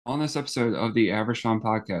On this episode of the Average Sean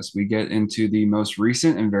podcast, we get into the most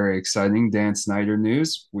recent and very exciting Dan Snyder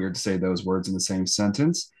news. Weird to say those words in the same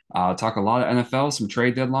sentence. Talk a lot of NFL, some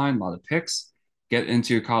trade deadline, a lot of picks, get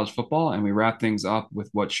into college football, and we wrap things up with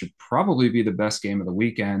what should probably be the best game of the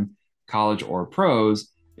weekend, college or pros,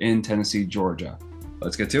 in Tennessee, Georgia.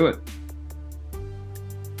 Let's get to it.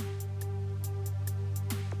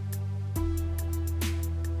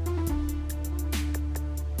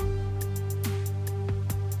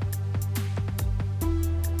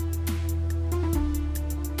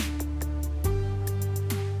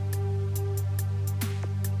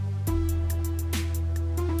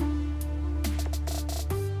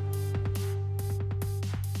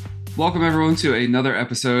 Welcome everyone to another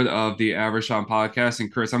episode of the Average Sean podcast.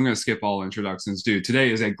 And Chris, I'm going to skip all introductions, dude.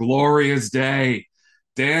 Today is a glorious day.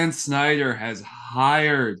 Dan Snyder has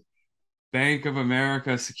hired Bank of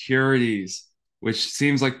America Securities, which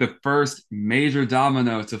seems like the first major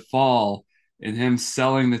domino to fall in him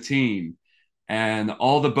selling the team. And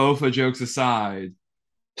all the Bofa jokes aside,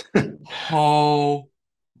 oh,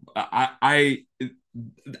 I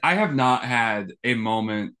have not had a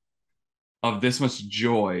moment of this much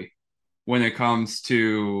joy when it comes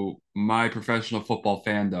to my professional football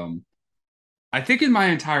fandom. I think in my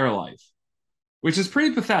entire life, which is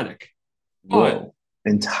pretty pathetic. But, Whoa,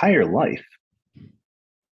 entire life.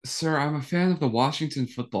 sir, I'm a fan of the Washington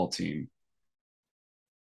football team.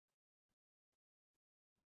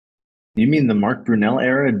 You mean the Mark Brunell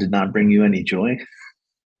era did not bring you any joy?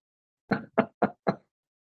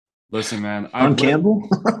 Listen, man, Sean Campbell?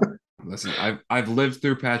 I've lived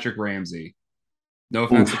through Patrick Ramsey. No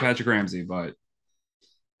offense to Oof. Patrick Ramsey, but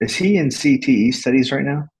Is he in CTE studies right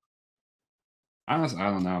now? honestly, I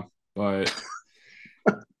don't know. But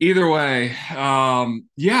either way,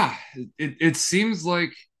 yeah, it seems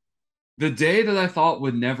like the day that I thought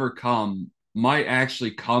would never come might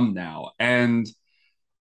actually come now. And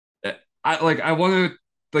I want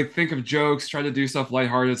to think of jokes, try to do stuff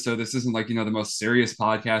lighthearted so this isn't the most serious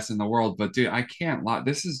podcast in the world. But dude, I can't lie.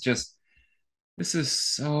 This is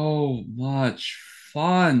so much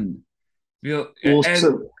fun. Well, And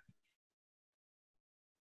so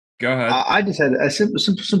go ahead. I just had a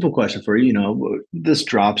simple question for you. This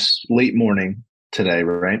drops late morning today,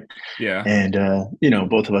 right? Yeah. And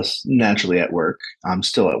both of us naturally at work. I'm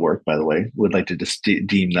still at work, by the way. Would like to just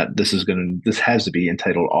deem that this has to be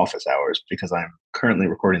entitled office hours because I'm currently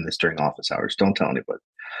recording this during office hours. Don't tell anybody.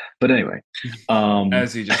 But anyway, um,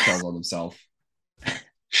 As he just tells on himself.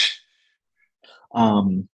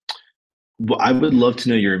 um, well, I would love to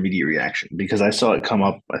know your immediate reaction because I saw it come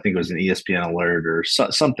up. I think it was an ESPN alert or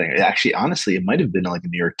something. Actually, honestly, it might have been like a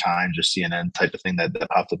New York Times or CNN type of thing that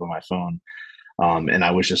popped up on my phone. And I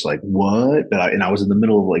was just like, "What?" And I was in the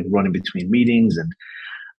middle of like running between meetings, and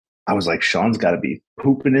I was like, "Sean's got to be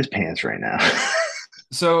pooping his pants right now."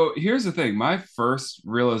 So here's the thing. My first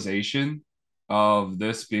realization of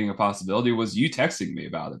this being a possibility was you texting me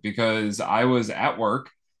about it because I was at work.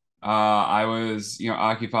 I was,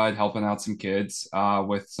 occupied helping out some kids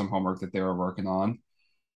with some homework that they were working on.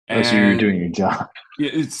 Oh, so you're And doing your job.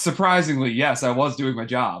 surprisingly, yes, I was doing my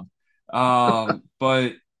job.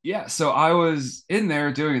 But yeah, so I was in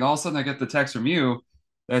there doing it. All of a sudden, I get the text from you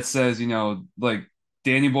that says,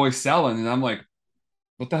 Danny Boy selling. And I'm like,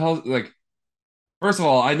 what the hell? Like, first of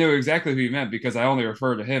all, I knew exactly who you meant because I only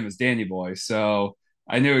refer to him as Danny Boy. So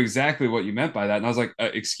I knew exactly what you meant by that. And I was like,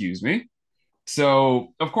 excuse me?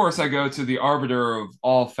 So, of course, I go to the arbiter of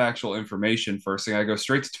all factual information first thing. I go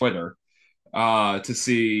straight to Twitter to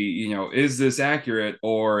see, is this accurate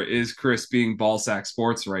or is Chris being ball sack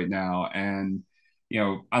sports right now? And,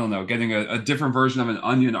 I don't know, getting a different version of an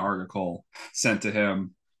Onion article sent to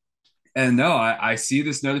him. And no, I see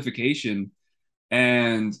this notification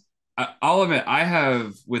and I'll admit, I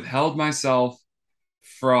have withheld myself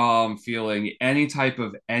from feeling any type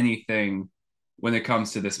of anything when it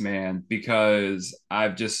comes to this man because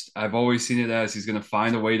I've always seen it as he's going to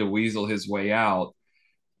find a way to weasel his way out.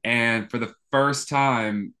 And for the first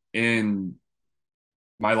time in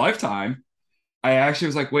my lifetime, I actually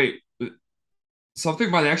was like, wait, something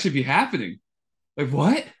might actually be happening. Like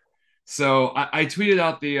what? So I tweeted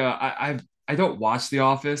out I don't watch The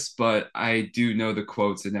Office, but I do know the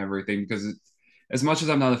quotes and everything because as much as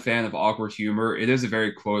I'm not a fan of awkward humor, it is a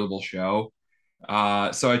very quotable show. So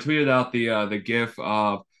I tweeted out the GIF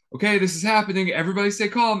of okay, this is happening. Everybody stay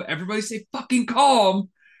calm. Everybody stay fucking calm.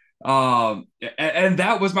 And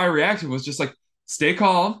that was my reaction was just like stay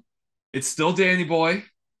calm. It's still Danny Boy.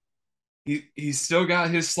 He's still got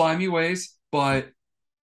his slimy ways, but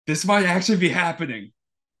this might actually be happening.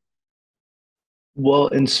 Well,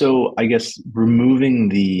 and so I guess removing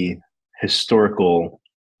the historical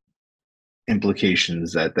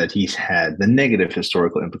implications that he's had, the negative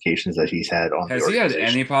historical implications that he's had on the Has he had organization.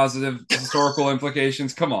 any positive historical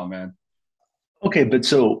implications? Come on, man. Okay, but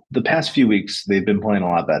so the past few weeks they've been playing a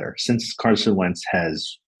lot better since Carson Wentz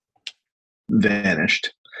has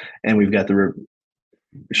vanished, and we've got the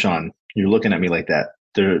Sean. You're looking at me like that.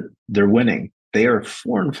 They're winning. They are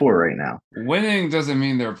 4-4 right now. Winning doesn't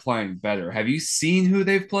mean they're playing better. Have you seen who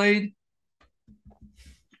they've played?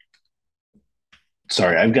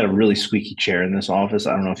 Sorry, I've got a really squeaky chair in this office.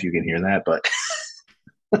 I don't know if you can hear that, but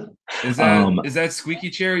Is that um, is that squeaky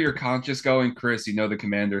chair your conscious going, Chris? You know the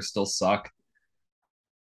Commanders still suck.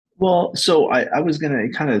 well, so I was going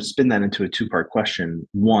to kind of spin that into a two-part question.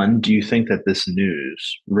 One, do you think that this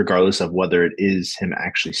news, regardless of whether it is him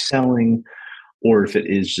actually selling or if it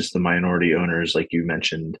is just the minority owners, like you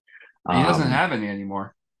mentioned, He doesn't um, have any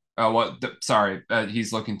anymore. Oh, what? Sorry,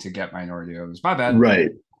 he's looking to get minority owners. My bad.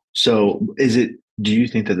 right? So, is it? Do you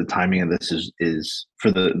think that the timing of this is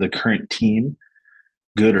for the current team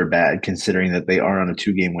good or bad, considering that they are on a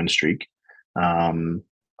two-game win streak? Um,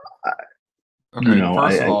 you Okay, know,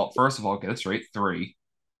 first of all, get it straight. Three.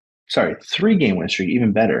 sorry, three-game win streak,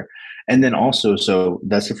 even better. And then also, so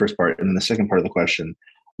that's the first part. And then the second part of the question,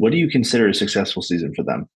 what do you consider a successful season for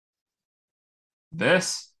them?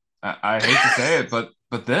 This, I hate to say it, but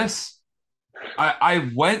this.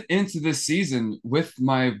 I went into this season with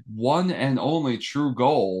my one and only true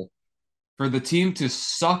goal for the team to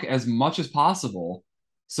suck as much as possible,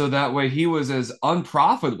 so that way he was as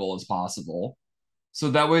unprofitable as possible,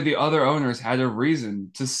 so that way the other owners had a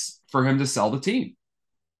reason to for him to sell the team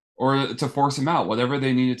or to force him out, whatever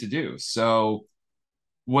they needed to do. So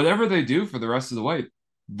whatever they do for the rest of the way,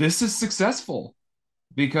 this is successful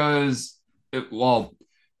because well,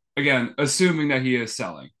 again, assuming that he is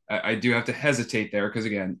selling, I do have to hesitate there because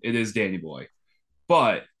again, it is Danny Boy,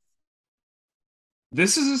 but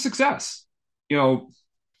this is a success. You know,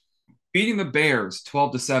 beating the Bears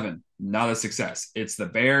 12-7, not a success. It's the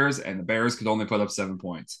Bears, and the Bears could only put up 7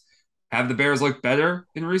 points. Have the Bears looked better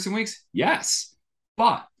in recent weeks? Yes,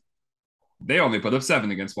 but they only put up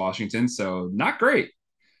 7 against Washington, so not great.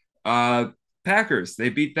 Uh, Packers, they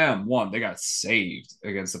beat them. One, they got saved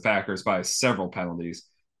against the Packers by several penalties.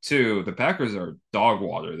 Two, the Packers are dog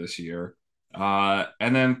water this year.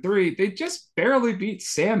 And then three, they just barely beat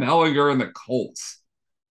Sam Ellinger and the Colts.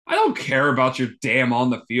 I don't care about your damn on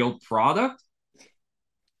the field product.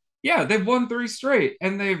 Yeah, they've won 3 straight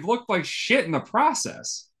and they've looked like shit in the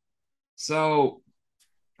process. So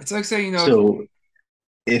it's like saying, So,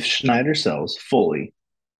 if Schneider sells fully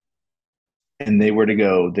and they were to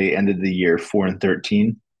go, they ended the year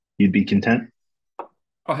 4-13, you'd be content.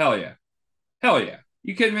 oh hell yeah, hell yeah,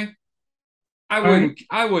 you kidding me? All right.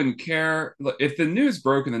 I wouldn't care if the news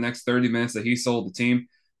broke in the next 30 minutes that he sold the team.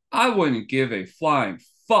 I wouldn't give a flying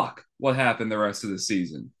fuck what happened the rest of the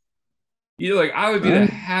season. You like I would All be the right.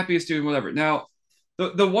 happiest doing whatever. Now,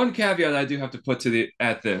 the one caveat I do have to put to the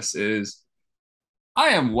at this is I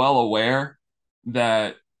am well aware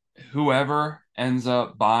that whoever ends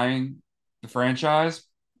up buying the franchise,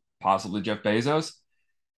 possibly Jeff Bezos,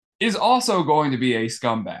 is also going to be a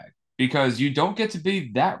scumbag because you don't get to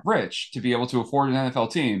be that rich to be able to afford an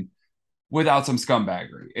NFL team without some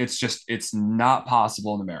scumbaggery. It's not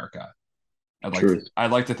possible in America. Truth.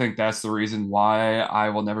 I'd like to think that's the reason why I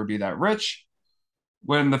will never be that rich.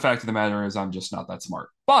 When the fact of the matter is I'm just not that smart.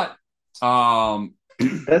 But um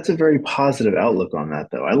That's a very positive outlook on that,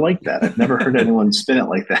 though. I like that. I've never heard anyone spin it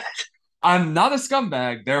like that. I'm not a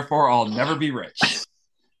scumbag, therefore I'll never be rich.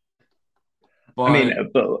 I mean,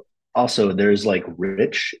 But but also there's like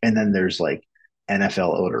rich, and then there's like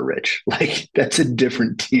NFL owner rich. Like that's a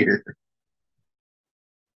different tier.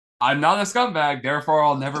 I'm not a scumbag, therefore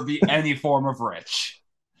I'll never be any form of rich.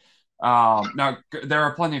 Now there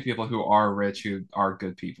are plenty of people who are rich who are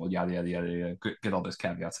good people, yada yada yada yada. Get all those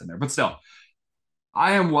caveats in there, but still,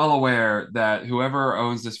 I am well aware that whoever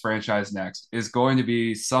owns this franchise next is going to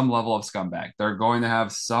be some level of scumbag. They're going to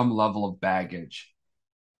have some level of baggage,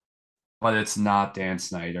 but it's not Dan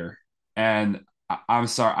Snyder. And I'm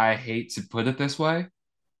sorry, I hate to put it this way,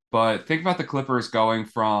 but think about the Clippers going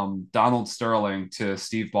from Donald Sterling to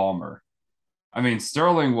Steve Ballmer. I mean,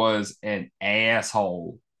 Sterling was an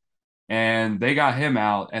asshole, and they got him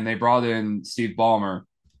out, and they brought in Steve Ballmer.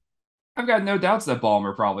 I've got no doubts that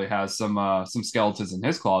Ballmer probably has some skeletons in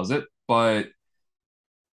his closet, but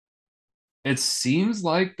it seems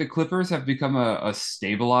like the Clippers have become a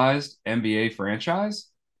stabilized NBA franchise.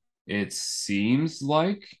 It seems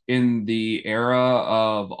like in the era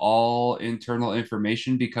of all internal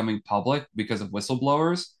information becoming public because of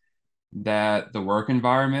whistleblowers, that the work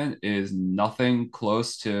environment is nothing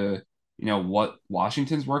close to, what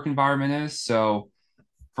Washington's work environment is. So,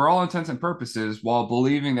 for all intents and purposes, while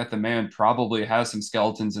believing that the man probably has some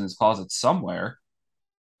skeletons in his closet somewhere,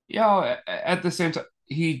 at the same time,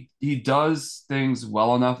 he does things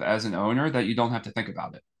well enough as an owner that you don't have to think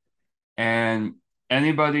about it. And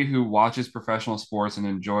anybody who watches professional sports and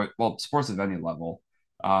enjoy, well, sports of any level,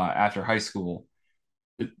 after high school,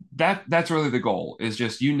 that's really the goal. Is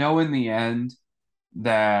just in the end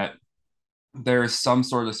that there's some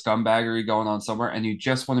sort of scumbaggery going on somewhere, and you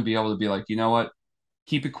just want to be able to be like, you know what,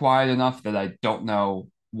 keep it quiet enough that I don't know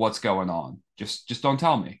what's going on. Just don't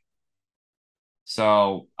tell me.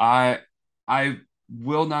 So I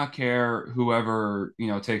will not care whoever,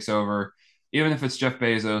 takes over, even if it's Jeff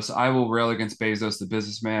Bezos. I will rail against Bezos, the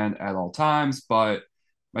businessman, at all times, but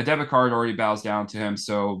my debit card already bows down to him,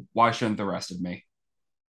 so why shouldn't the rest of me?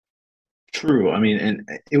 True. I mean, and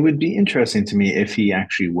it would be interesting to me if he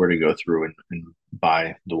actually were to go through and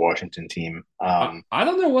buy the Washington team. I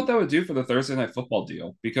don't know what that would do for the Thursday night football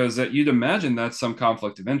deal because you'd imagine that's some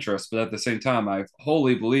conflict of interest, but at the same time, I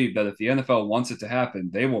wholly believe that if the NFL wants it to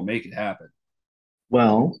happen, they will make it happen.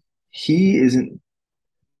 Well, he isn't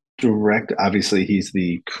direct. Obviously, he's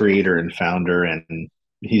the creator and founder, and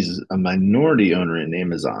he's a minority owner in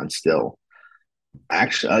Amazon still.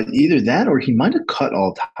 Actually, either that or he might have cut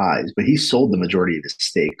all ties, but he sold the majority of his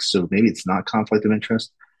stakes. So maybe it's not conflict of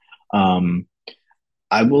interest. Um,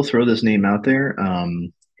 I will throw this name out there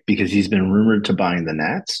because he's been rumored to buying the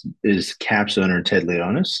Nats. Is Caps owner Ted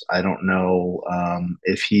Leonis? I don't know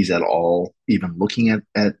if he's at all even looking at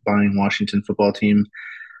buying Washington football team.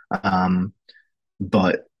 Um,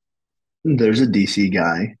 but there's a DC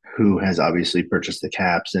guy who has obviously purchased the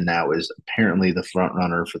Caps and now is apparently the front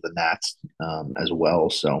runner for the Nats as well.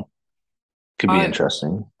 So could be I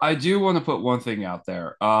interesting. I do want to put one thing out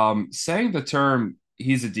there. Saying the term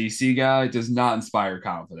 "he's a DC guy" does not inspire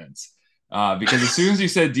confidence. Because as soon as you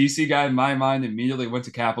said DC guy, my mind immediately went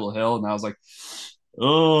to Capitol Hill, and I was like,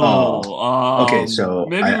 Oh, "Oh, okay. So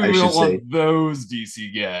maybe we I should don't say want those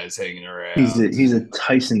DC guys hanging he's around." a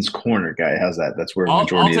Tyson's Corner guy. How's that? That's where a I'll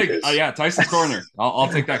majority of take, his. yeah, Tyson's Corner. I'll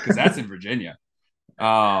take that because that's in Virginia.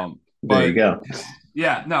 There you But go.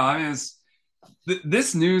 yeah, no, I mean,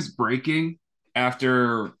 this news breaking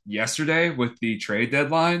after yesterday with the trade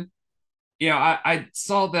deadline. I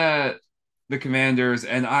saw that the Commanders,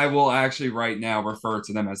 and I will actually right now refer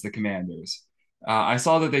to them as the Commanders. I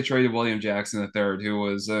saw that they traded William Jackson III, who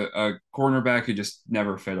was a cornerback who just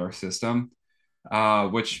never fit our system,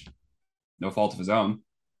 which no fault of his own.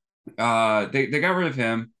 They got rid of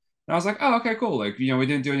him, and I was like, oh, okay, cool. Like, we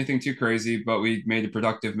didn't do anything too crazy, but we made a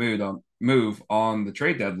productive move on the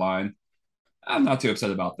trade deadline. I'm not too upset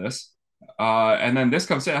about this. And then this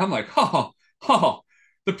comes in. I'm like,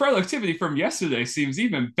 the productivity from yesterday seems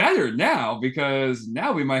even better now because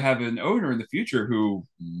now we might have an owner in the future who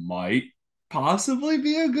might possibly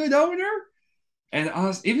be a good owner. And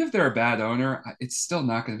even if they're a bad owner, it's still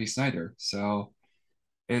not going to be Snyder. So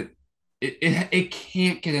it, it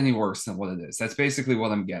can't get any worse than what it is. That's basically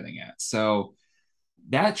what I'm getting at. So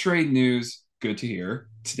that trade news, good to hear.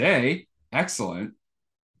 Today, excellent.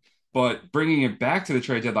 But bringing it back to the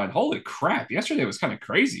trade deadline, holy crap! Yesterday was kind of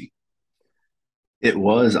crazy. It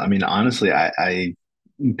was. I mean, honestly, I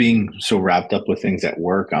being so wrapped up with things at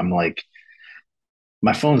work, I'm like,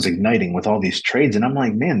 my phone's igniting with all these trades, and I'm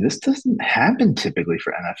like, man, this doesn't happen typically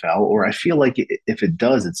for NFL, or I feel like if it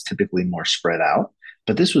does, it's typically more spread out.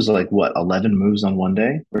 But this was like what, 11 moves on one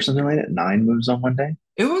day or something like that, 9 moves on one day.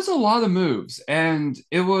 It was a lot of moves, and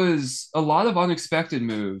it was a lot of unexpected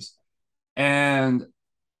moves. And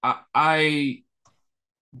I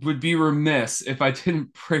would be remiss if I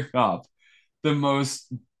didn't bring up the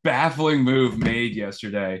most baffling move made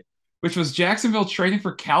yesterday, which was Jacksonville trading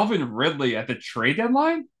for Calvin Ridley at the trade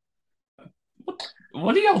deadline.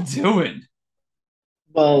 What are y'all doing?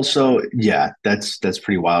 Well, so yeah, that's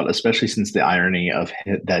pretty wild, especially since the irony of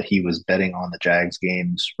that he was betting on the Jags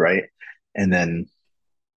games, right? And then,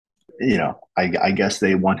 I guess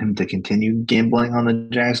they want him to continue gambling on the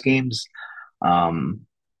Jags games. Um,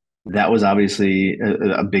 that was obviously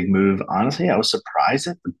a big move. Honestly, I was surprised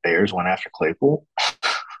that the Bears went after Claypool.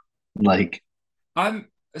 Like, I'm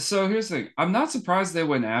so here's the thing. I'm not surprised they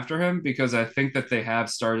went after him because I think that they have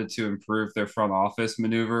started to improve their front office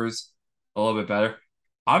maneuvers a little bit better.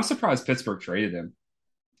 I'm surprised Pittsburgh traded him.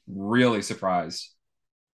 Really surprised.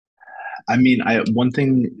 I mean, I one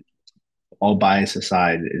thing, all bias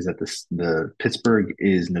aside, is that the Pittsburgh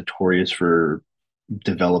is notorious for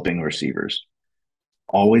developing receivers.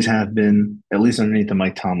 Always have been, at least underneath the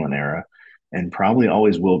Mike Tomlin era, and probably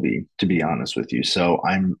always will be, to be honest with you. So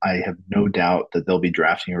I have no doubt that they'll be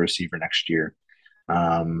drafting a receiver next year.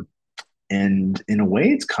 Um, And in a way,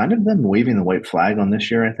 it's kind of them waving the white flag on this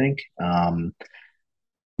year, I think.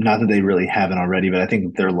 Not that they really haven't already, but I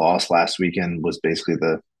think their loss last weekend was basically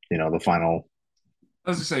the final. I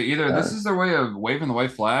was gonna say either Uh, this is their way of waving the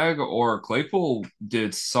white flag, or Claypool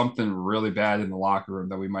did something really bad in the locker room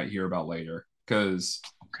that we might hear about later. Because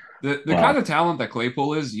the kind well, of talent that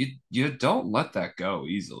Claypool is, you don't let that go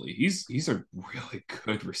easily. He's a really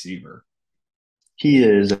good receiver. he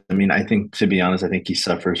is. I mean, I think to be honest, I think he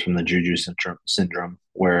suffers from the Juju syndrome,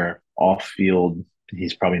 where off field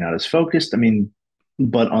he's probably not as focused. I mean,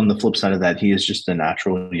 but on the flip side of that, he is just a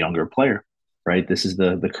natural younger player, right? This is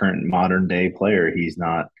the current modern day player. He's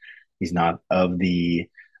not of the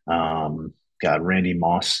God Randy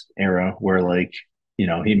Moss era where like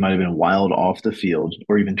he might have been wild off the field,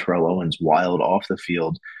 or even Terrell Owens wild off the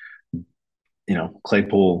field.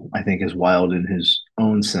 Claypool, I think, is wild in his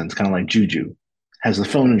own sense, kind of like Juju, has the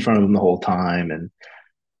phone in front of him the whole time, and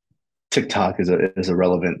TikTok is a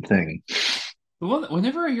relevant thing.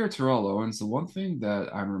 Whenever I hear Terrell Owens, the one thing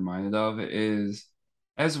that I'm reminded of is,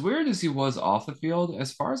 as weird as he was off the field,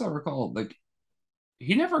 as far as I recall, like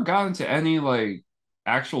he never got into any like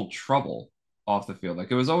actual trouble off the field.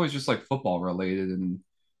 Like it was always just like football related and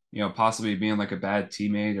possibly being like a bad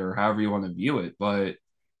teammate or however you want to view it. But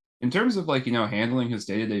in terms of like, handling his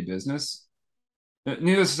day-to-day business,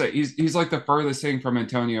 needless to say, he's like the furthest thing from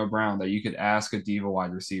Antonio Brown that you could ask a diva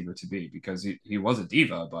wide receiver to be, because he was a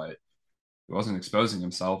diva, but he wasn't exposing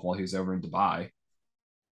himself while he's over in Dubai.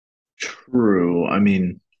 True. I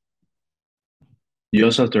mean, you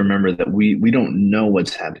also have to remember that we don't know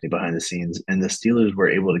what's happening behind the scenes, and the Steelers were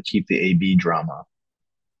able to keep the AB drama,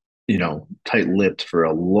 tight-lipped for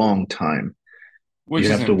a long time. Which You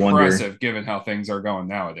is have to wonder, impressive given how things are going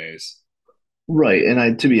nowadays. right?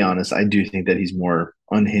 And to be honest, I do think that he's more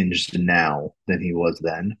unhinged now than he was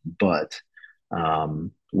then. But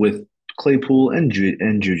with Claypool and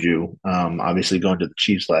Juju, obviously going to the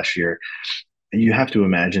Chiefs last year, you have to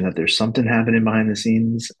imagine that there's something happening behind the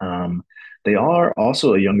scenes. They are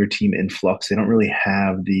also a younger team in flux. They don't really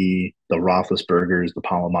have the Roethlisbergers, the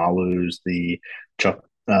Palomalus, the Chuck.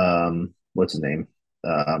 What's his name?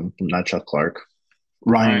 Not Chuck Clark.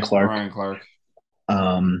 Ryan Clark. Ryan Clark.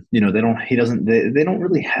 They don't. He doesn't. They don't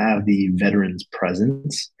really have the veterans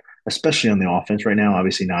presence, especially on the offense right now.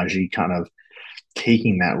 Obviously, Najee kind of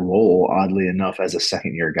taking that role, oddly enough, as a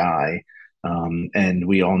second year guy. And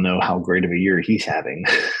we all know how great of a year he's having.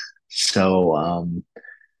 So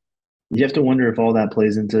you have to wonder if all that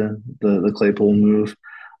plays into the Claypool move.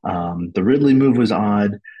 The Ridley move was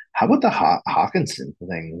odd. How about the Hawkinson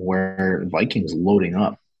thing where Vikings loading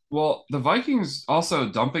up? Well, the Vikings also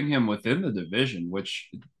dumping him within the division, which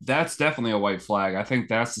that's definitely a white flag. I think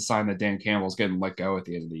that's the sign that Dan Campbell's getting let go at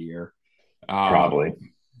the end of the year. Uh, Probably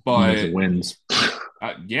but missing wins.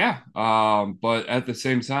 yeah, but at the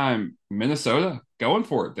same time, Minnesota going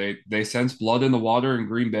for it. They sense blood in the water in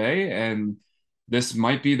Green Bay, and this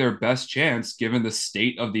might be their best chance, given the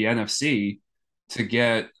state of the NFC, to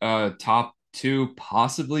get a top two,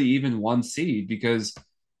 possibly even one seed, because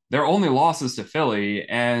their only losses to Philly,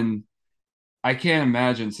 and I can't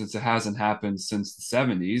imagine, since it hasn't happened since the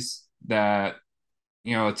 70s, that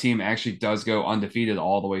a team actually does go undefeated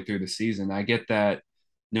all the way through the season. I get that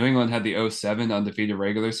New England had the '07 undefeated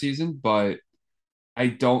regular season, but I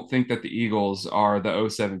don't think that the Eagles are the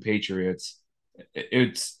 '07 Patriots.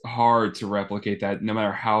 It's hard to replicate that no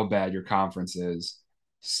matter how bad your conference is.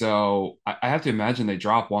 So I have to imagine they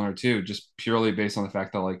drop one or two just purely based on the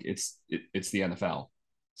fact that like it's the NFL.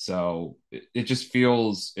 So it just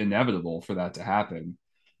feels inevitable for that to happen.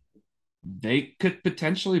 They could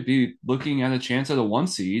potentially be looking at a chance at a one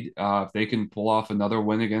seed if they can pull off another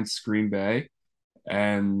win against Green Bay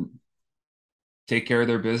and take care of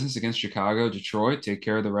their business against Chicago, Detroit, take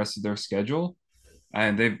care of the rest of their schedule.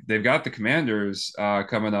 And they've got the Commanders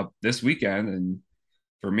coming up this weekend. And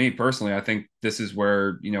for me personally, I think this is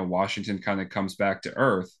where Washington kind of comes back to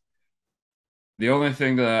earth. The only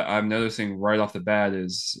thing that I'm noticing right off the bat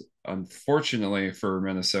is, unfortunately for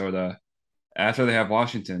Minnesota, after they have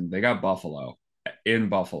Washington, they got Buffalo in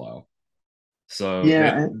Buffalo. So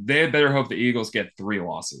Yeah, they had better hope the Eagles get three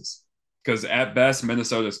losses, because at best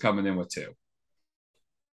Minnesota's coming in with two.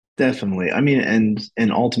 definitely. I mean,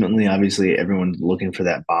 and ultimately, obviously, everyone's looking for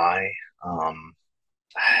that buy. Um,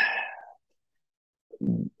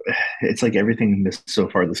 it's like everything this so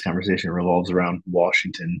far this conversation revolves around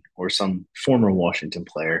Washington or some former Washington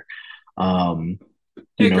player. Um,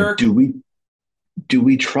 Hey Kirk. do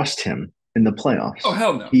we trust him in the Oh playoffs?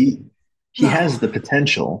 hell no. He No. has the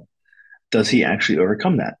potential. Does he actually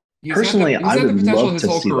overcome that? He's had the Personally, he's I had the would potential love his to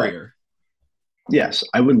whole see that. career. Yes,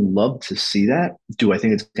 I would love to see that. Do I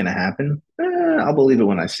think it's going to happen? I'll believe it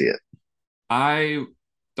when I see it. I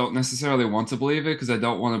don't necessarily want to believe it because I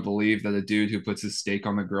don't want to believe that a dude who puts his steak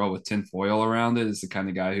on the grill with tin foil around it is the kind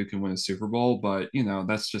of guy who can win a Super Bowl. But,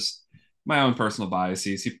 that's just my own personal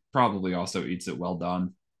biases. He probably also eats it well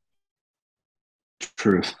done.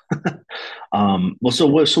 Truth. Well, so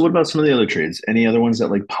what about some of the other trades? Any other ones that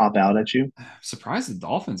like pop out at you? I'm surprised the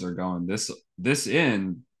Dolphins are going this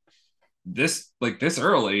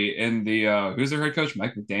early in the who's their head coach,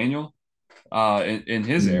 Mike McDaniel, in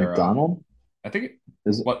his era. McDonald? I think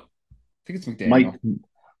Is it what I think it's Mike? McDaniel.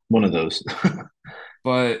 One of those.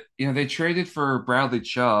 But they traded for Bradley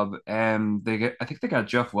Chubb, and I think they got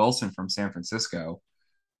Jeff Wilson from San Francisco.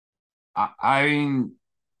 I mean,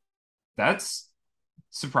 that's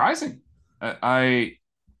surprising. And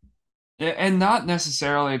not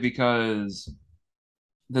necessarily because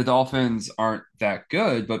the Dolphins aren't that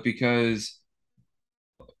good, but because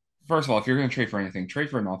first of all, if you're going to trade for anything, trade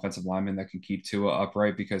for an offensive lineman that can keep Tua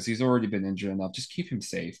upright because he's already been injured enough. Just keep him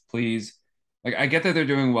safe, please. Like I get that they're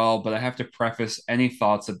doing well, but I have to preface any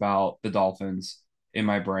thoughts about the Dolphins in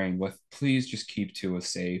my brain with please just keep Tua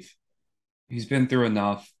safe. He's been through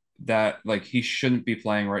enough that like he shouldn't be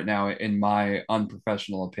playing right now in my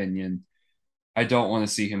unprofessional opinion. I don't want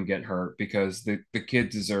to see him get hurt because the kid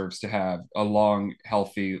deserves to have a long,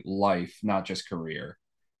 healthy life, not just career.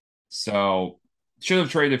 So should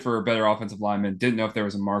have traded for a better offensive lineman. Didn't know if there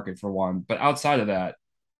was a market for one. But outside of that,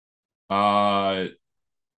 uh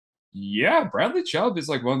yeah, Bradley Chubb is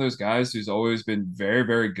like one of those guys who's always been very,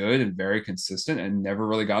 very good and very consistent and never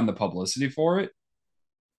really gotten the publicity for it.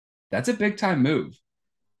 That's a big time move.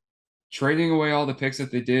 Trading away all the picks that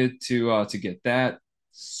they did to get that,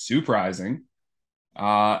 surprising.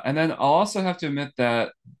 And then I'll also have to admit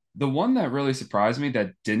that the one that really surprised me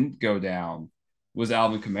that didn't go down was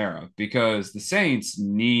Alvin Kamara because the Saints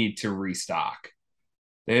need to restock.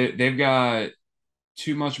 They've got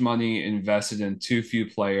too much money invested in too few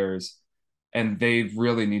players, and they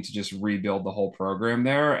really need to just rebuild the whole program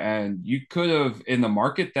there. And you could have in the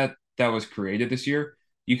market that was created this year,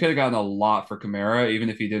 you could have gotten a lot for Kamara, even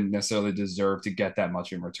if he didn't necessarily deserve to get that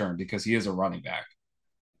much in return because he is a running back.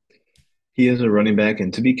 He is a running back,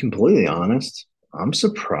 and to be completely honest, I'm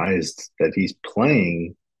surprised that he's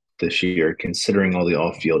playing this year, considering all the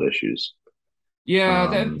off-field issues. Yeah,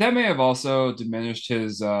 that Um, that may have also diminished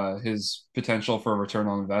his potential for a return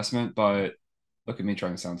on investment, but look at me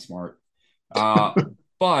trying to sound smart. Uh,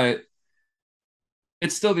 but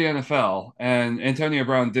it's still the NFL, and Antonio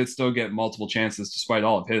Brown did still get multiple chances despite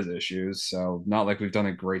all of his issues. So not like we've done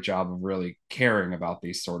a great job of really caring about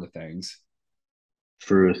these sort of things.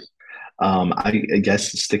 Truth. I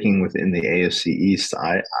guess sticking within the AFC East,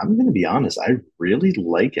 I'm going to be honest. I really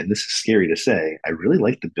like, and this is scary to say, I really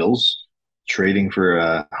like the Bills trading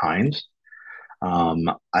for Hines.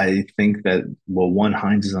 I think that well, one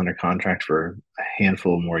Hines is under contract for a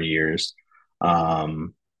handful more years.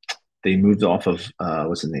 Um, they moved off of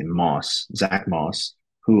what's his name, Moss, Zach Moss,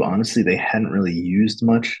 who honestly they hadn't really used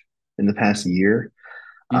much in the past year.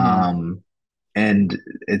 Mm-hmm. Um, and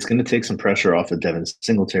it's going to take some pressure off of Devin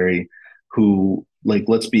Singletary, who, like,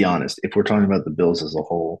 let's be honest, if we're talking about the Bills as a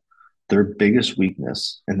whole, their biggest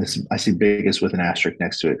weakness, and this I see biggest with an asterisk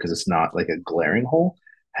next to it because it's not like a glaring hole,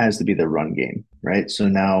 has to be the run game, right? So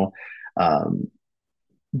now, um,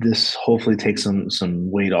 this hopefully takes some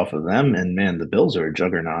weight off of them, and man, the Bills are a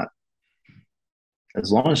juggernaut as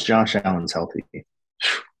long as Josh Allen's healthy.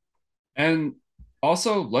 And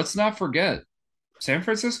also, let's not forget, San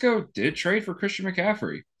Francisco did trade for Christian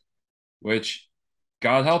McCaffrey, which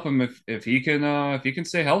God help him if he can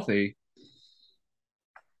stay healthy.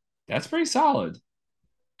 That's pretty solid.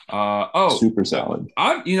 Super solid.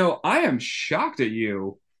 I am shocked at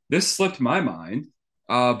you. This slipped my mind.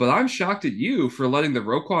 But I'm shocked at you for letting the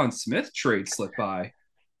Roquan Smith trade slip by.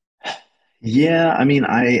 Yeah, I mean,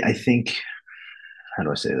 I think how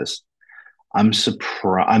do I say this? I'm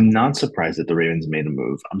surprised. I'm not surprised that the Ravens made a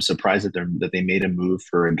move. I'm surprised that they made a move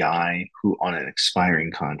for a guy who on an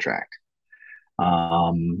expiring contract.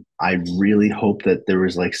 I really hope that there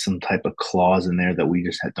was like some type of clause in there that we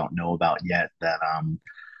just don't know about yet that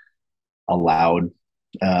allowed,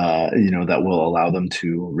 that will allow them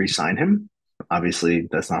to re-sign him. Obviously,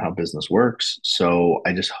 that's not how business works. So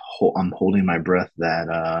I'm holding my breath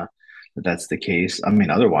that that's the case. I mean,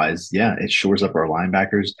 otherwise, yeah, it shores up our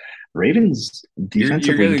linebackers. Ravens You're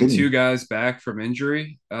defensively getting two didn't. guys back from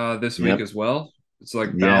injury this week Yep. as well. It's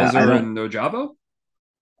like Yeah, I Bowser don't. and Ojabo.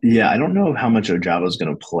 Yeah, I don't know how much Ojabo is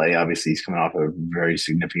going to play. Obviously, he's coming off a very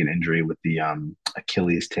significant injury with the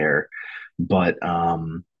Achilles tear, but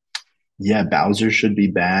yeah, Bowser should be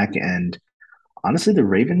back, and Honestly, the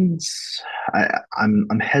Ravens.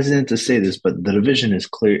 I'm hesitant to say this, but the division is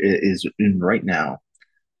clear is in right now.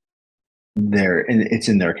 And it's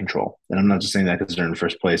in their control. And I'm not just saying that because they're in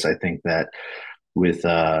first place. I think that with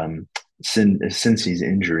Cincy's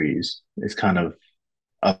injuries, it's kind of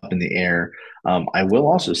up in the air. I will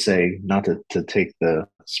also say, not to take the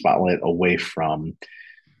spotlight away from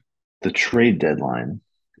the trade deadline,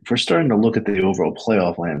 if we're starting to look at the overall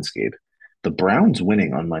playoff landscape, the Browns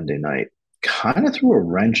winning on Monday night kind of threw a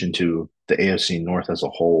wrench into the AFC North as a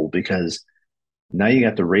whole because now you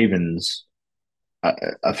got the Ravens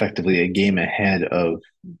effectively a game ahead of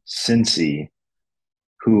Cincy,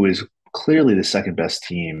 who is clearly the second best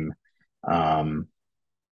team. Um,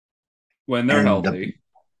 When they're and healthy.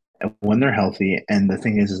 when they're healthy, and the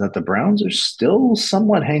thing is that the Browns are still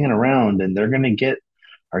somewhat hanging around, and they're going to get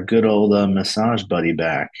our good old massage buddy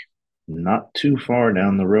back not too far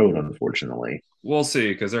down the road, unfortunately. We'll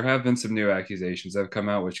see, because there have been some new accusations that have come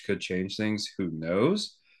out which could change things. Who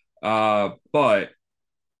knows? But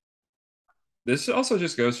this also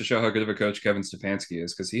just goes to show how good of a coach Kevin Stefanski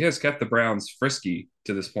is, because he has kept the Browns frisky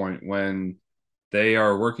to this point when they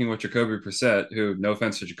are working with Jacoby Brissett, who, no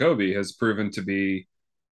offense to Jacoby, has proven to be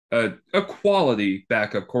a quality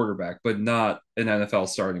backup quarterback, but not an NFL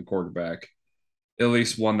starting quarterback. At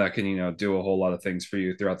least one that can, do a whole lot of things for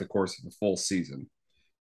you throughout the course of a full season.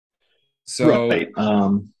 So, Right.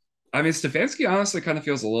 I mean, Stefanski honestly kind of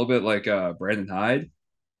feels a little bit like Brandon Hyde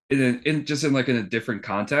in a different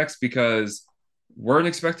context because weren't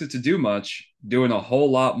expected to do much, doing a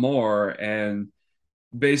whole lot more. And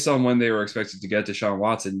based on when they were expected to get Deshaun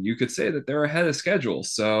Watson, you could say that they're ahead of schedule.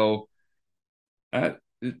 So I,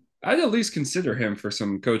 I'd at least consider him for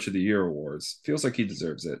some Coach of the Year awards. Feels like he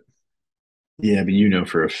deserves it. Yeah, but you know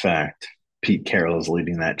for a fact Pete Carroll is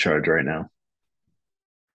leading that charge right now.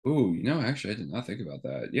 Ooh, actually, I did not think about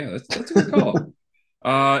that. Yeah, that's a good call.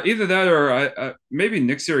 Either that or maybe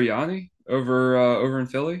Nick Sirianni over in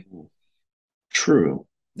Philly. True.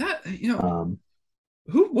 Not Um,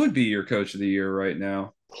 who would be your Coach of the Year right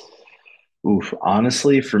now? Oof.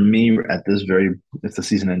 Honestly, for me, if the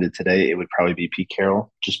season ended today, it would probably be Pete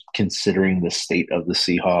Carroll, just considering the state of the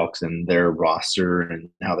Seahawks and their roster and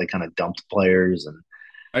how they kind of dumped players. And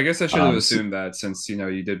I guess I should have um, assumed that since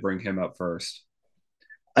you did bring him up first.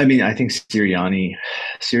 I mean, I think Sirianni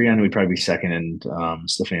would probably be second, and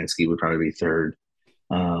Stefanski would probably be third.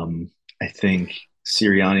 Um, I think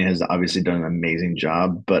Sirianni has obviously done an amazing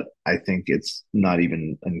job, but I think it's not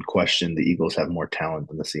even in question. The Eagles have more talent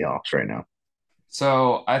than the Seahawks right now.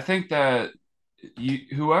 So I think that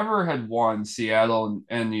whoever had won Seattle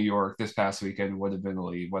and New York this past weekend would have been the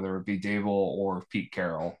lead, whether it be Dable or Pete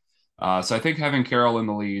Carroll. So I think having Carroll in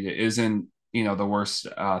the lead isn't the worst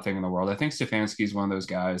thing in the world. I think Stefanski is one of those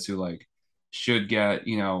guys who should get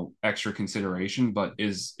extra consideration, but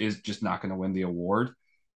is just not going to win the award.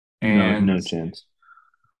 No, And no chance.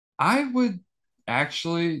 I would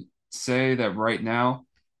actually say that right now,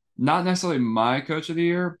 not necessarily my coach of the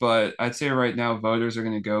year, but I'd say right now voters are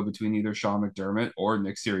going to go between either Sean McDermott or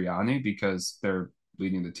Nick Sirianni because they're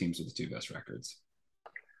leading the teams with the two best records.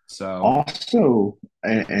 So Also,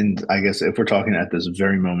 and I guess if we're talking at this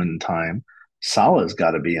very moment in time, Salah's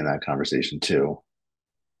got to be in that conversation too,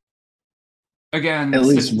 again, at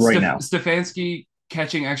least right now. Stefanski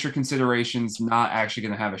catching extra considerations, not actually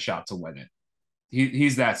going to have a shot to win it.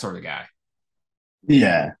 He's that sort of guy.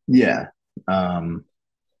 Yeah, yeah, um,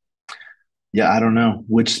 yeah. I don't know.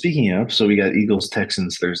 Which, speaking of, so we got Eagles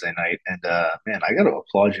Texans Thursday night, and man, I got to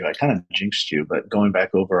applaud you. I kind of jinxed you, but going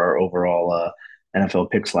back over our overall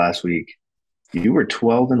NFL picks last week, you were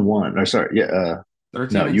 12-1. Or sorry, yeah,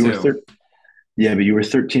 13 no, and you were 2. yeah, but you were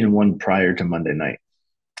 13-1 prior to Monday night,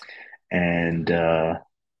 and I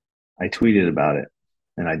tweeted about it,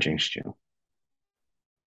 and I jinxed you.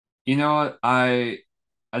 You know what? I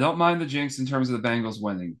don't mind the jinx in terms of the Bengals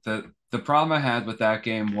winning. The problem I had with that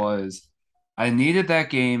game was I needed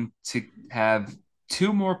that game to have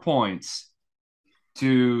two more points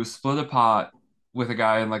to split a pot with a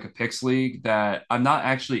guy in like a picks league that I'm not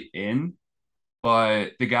actually in,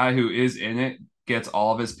 but the guy who is in it gets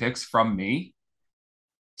all of his picks from me.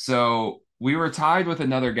 So we were tied with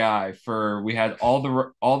another guy for we had all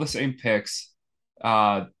the same picks.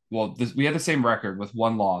 We had the same record with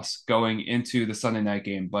one loss going into the Sunday night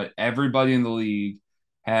game, but everybody in the league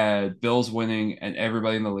had Bills winning and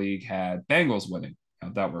everybody in the league had Bengals winning.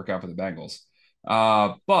 How'd that work out for the Bengals?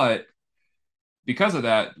 But because of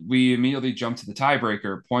that, we immediately jumped to the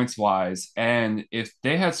tiebreaker points wise. And if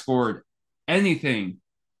they had scored anything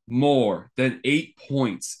more than 8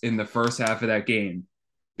 points in the first half of that game,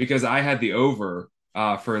 because I had the over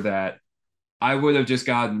for that, I would have just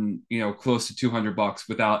gotten, close to $200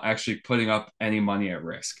 without actually putting up any money at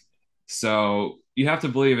risk. So you have to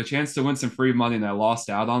believe a chance to win some free money, and I lost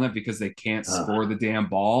out on it because they can't score the damn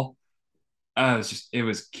ball. It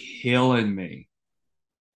was killing me.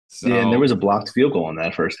 Yeah, and there So was a blocked field goal in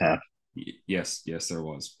that first half. yes, yes, there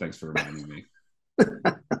was. Thanks for reminding me.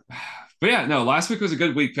 But yeah, no, last week was a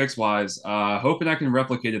good week picks wise. Hoping I can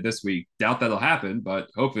replicate it this week. Doubt that'll happen, but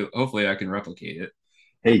hopefully I can replicate it.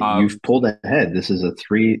 Hey, Uh, you've pulled ahead. This is a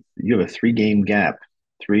three. You have a 3 game gap,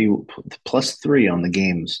 three plus three on the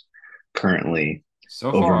games currently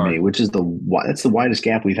so over me, far, which is that's the widest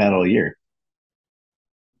gap we've had all year.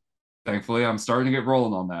 thankfully, I'm starting to get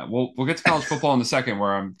rolling on that. We'll get to college football in a second,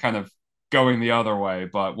 where I'm kind of going the other way,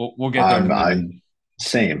 but we'll get there in a minute. I'm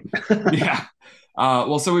same. Yeah.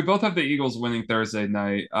 Well, so we both have the Eagles winning Thursday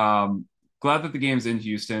night. Glad that the game's in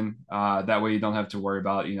Houston. That way you don't have to worry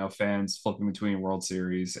about, fans flipping between World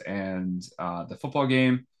Series and the football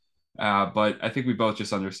game. But I think we both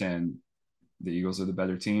just understand the Eagles are the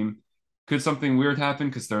better team. Could something weird happen?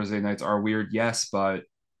 Because Thursday nights are weird, yes, but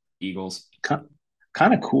Eagles.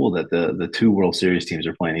 Kind of cool that the two World Series teams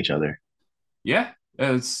are playing each other. Yeah,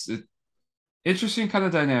 interesting kind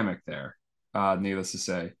of dynamic there, needless to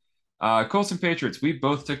say. Colts and Patriots. We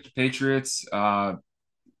both took the Patriots.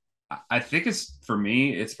 I think it's for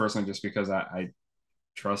me, it's personally just because I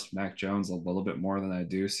trust Mac Jones a little bit more than I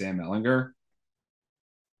do Sam Ellinger.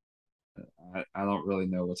 I don't really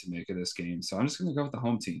know what to make of this game, so I'm just going to go with the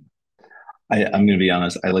home team. I'm going to be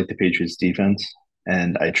honest. I like the Patriots defense,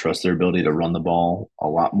 and I trust their ability to run the ball a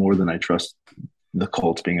lot more than I trust the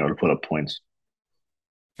Colts being able to put up points.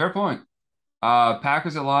 Fair point.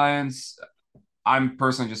 Packers at Lions. I'm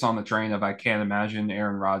personally just on the train of I can't imagine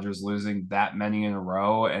Aaron Rodgers losing that many in a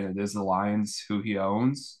row, and it is the Lions who he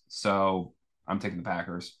owns. So I'm taking the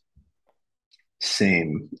Packers.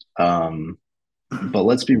 Same. But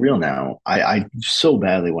let's be real now. I so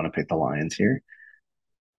badly want to pick the Lions here.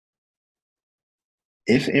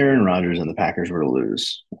 If Aaron Rodgers and the Packers were to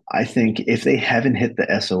lose, I think if they haven't hit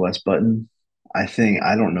the SOS button, I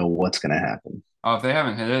don't know what's going to happen. If they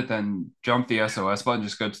haven't hit it, then jump the SOS button.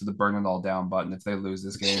 Just go to the burn it all down button if they lose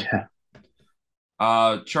this game.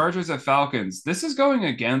 Yeah. Chargers at Falcons. This is going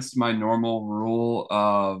against my normal rule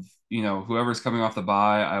of, whoever's coming off the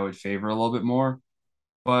bye, I would favor a little bit more.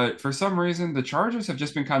 But for some reason, the Chargers have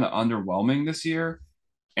just been kind of underwhelming this year.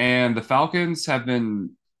 And the Falcons have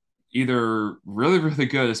been either really, really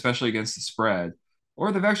good, especially against the spread,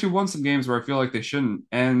 or they've actually won some games where I feel like they shouldn't.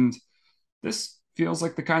 And this feels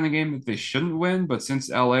like the kind of game that they shouldn't win. But since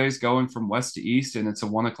LA is going from west to east and it's a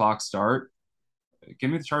 1 o'clock start,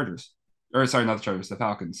 give me the Chargers. Or sorry, not the Chargers, the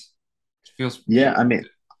Falcons. It feels. Yeah, I mean,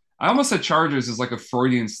 I almost said Chargers is like a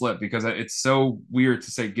Freudian slip because it's so weird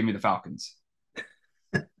to say, give me the Falcons.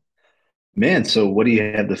 man, so what do you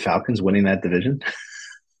have the Falcons winning that division?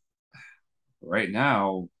 Right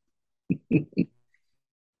now,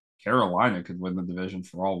 Carolina could win the division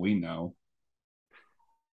for all we know.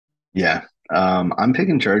 Yeah. I'm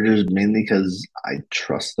picking Chargers mainly because I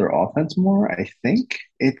trust their offense more. I think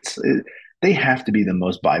they have to be the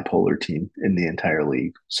most bipolar team in the entire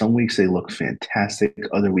league. Some weeks they look fantastic,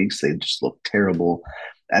 other weeks they just look terrible.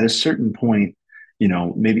 At a certain point,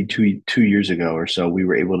 maybe two years ago or so, we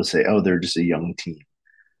were able to say, "Oh, they're just a young team."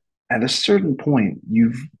 At a certain point,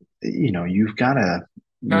 you've got to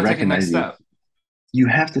Gotta take a next recognize step. you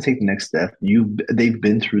have to take the next step. They've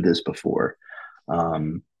been through this before.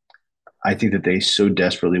 Um, I think that they so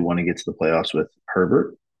desperately want to get to the playoffs with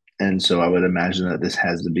Herbert. And so I would imagine that this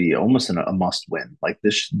has to be almost a must win. Like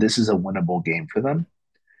this is a winnable game for them.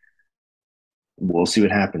 We'll see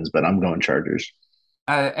what happens, but I'm going Chargers.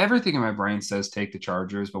 Everything in my brain says take the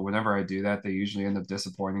Chargers, but whenever I do that, they usually end up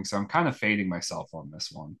disappointing. So I'm kind of fading myself on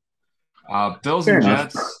this one. Bills Fair and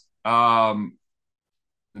enough. Jets.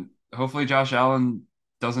 Hopefully Josh Allen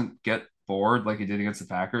doesn't get bored like he did against the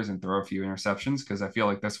Packers and throw a few interceptions because I feel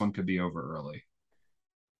like this one could be over early.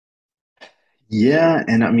 Yeah,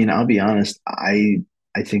 and I mean, I'll be honest. I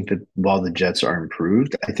think that while the Jets are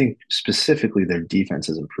improved, I think specifically their defense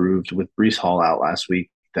has improved with Brees Hall out last week.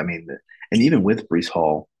 I mean, and even with Brees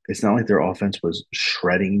Hall, it's not like their offense was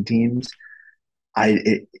shredding teams. I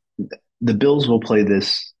it, the Bills will play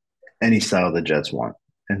this any style the Jets want.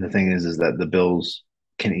 And the thing is that the Bills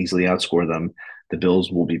can easily outscore them. The Bills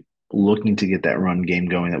will be looking to get that run game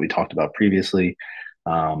going that we talked about previously.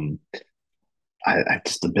 Um, I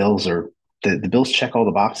just the Bills check all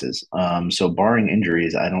the boxes. So barring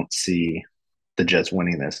injuries, I don't see the Jets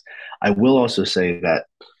winning this. I will also say that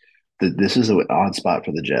this is an odd spot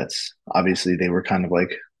for the Jets. Obviously, they were kind of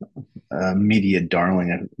like a media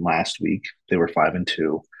darling last week. They were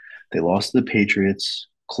 5-2. They lost to the Patriots,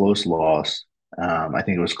 close loss. I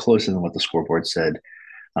think it was closer than what the scoreboard said,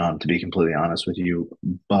 to be completely honest with you.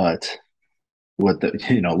 But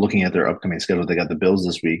looking at their upcoming schedule, they got the Bills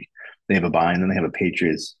this week. They have a bye, and then they have a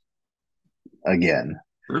Patriots again.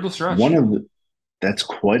 Brutal One stretch. of the, that's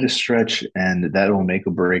quite a stretch, and that will make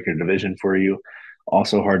or break a division for you.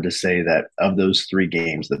 Also, hard to say that of those three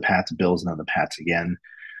games, the Pats, Bills, and then the Pats again.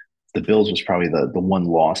 The Bills was probably the one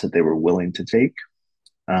loss that they were willing to take.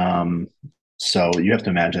 Um, so you have to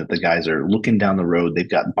imagine that the guys are looking down the road. They've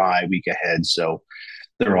got bye week ahead, so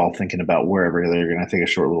they're all thinking about wherever they're going to take a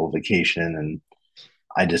short little vacation. And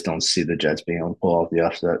I just don't see the Jets being able to pull off the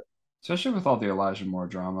upset. Especially with all the Elijah Moore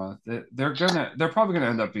drama. They're probably gonna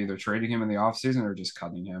end up either trading him in the offseason or just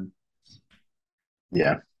cutting him.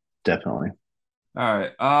 Yeah, definitely. All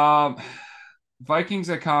right. Vikings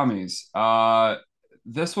at commies.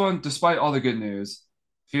 This one, despite all the good news,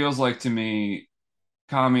 feels like to me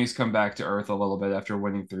commies come back to earth a little bit after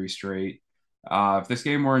winning three straight. If this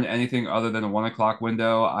game were in anything other than a 1 o'clock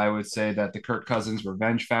window, I would say that the Kirk Cousins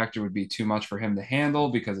revenge factor would be too much for him to handle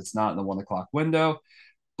because it's not in the 1 o'clock window.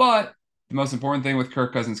 But the most important thing with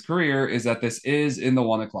Kirk Cousins' career is that this is in the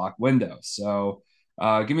 1 o'clock window. So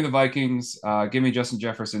give me the Vikings. Give me Justin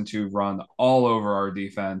Jefferson to run all over our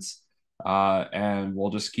defense, and we'll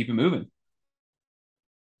just keep it moving.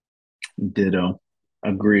 Ditto.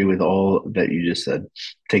 Agree with all that you just said.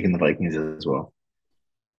 Taking the Vikings as well.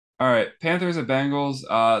 All right, Panthers and Bengals.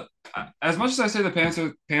 As much as I say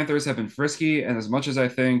the Panthers have been frisky, and as much as I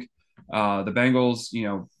think the Bengals,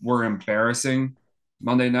 were embarrassing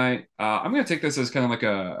Monday night, I'm going to take this as kind of like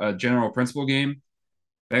a general principle game.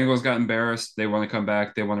 Bengals got embarrassed. They want to come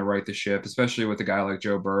back. They want to right the ship, especially with a guy like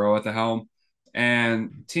Joe Burrow at the helm.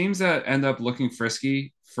 And teams that end up looking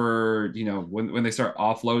frisky for, when they start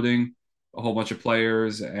offloading a whole bunch of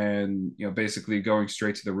players and, basically going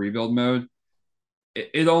straight to the rebuild mode,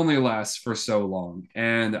 it only lasts for so long.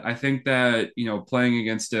 And I think that, playing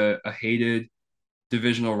against a hated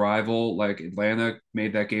divisional rival like Atlanta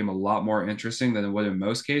made that game a lot more interesting than it would in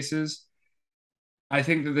most cases. I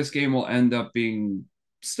think that this game will end up being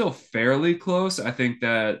still fairly close. I think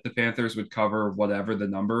that the Panthers would cover whatever the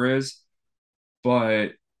number is,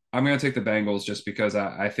 but I'm going to take the Bengals just because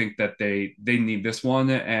I think that they need this one,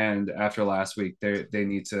 and after last week, they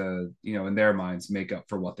need to, in their minds, make up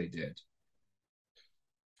for what they did.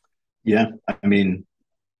 Yeah, I mean,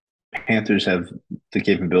 Panthers have the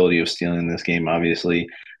capability of stealing this game, obviously,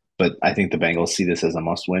 but I think the Bengals see this as a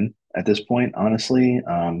must-win at this point. Honestly,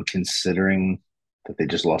 considering that they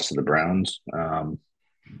just lost to the Browns, the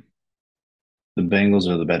Bengals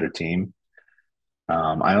are the better team.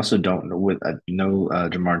 I also don't know with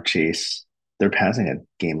Jamar Chase. Their passing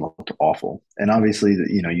game looked awful, and obviously,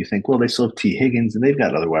 you think, well, they still have T Higgins and they've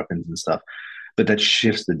got other weapons and stuff, but that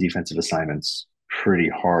shifts the defensive assignments pretty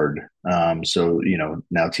hard. So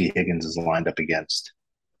now T Higgins is lined up against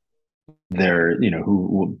their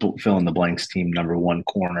who will fill in the blanks team number one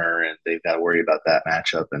corner, and they've got to worry about that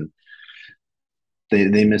matchup. And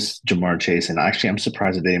they miss Jamar Chase, and actually, I'm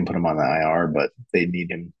surprised that they didn't put him on the IR, but they need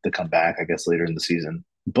him to come back, I guess, later in the season.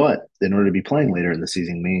 But in order to be playing later in the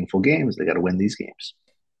season, meaningful games, they got to win these games.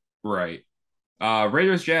 Right.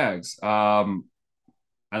 Raiders Jags. I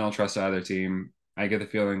don't trust either team. I get the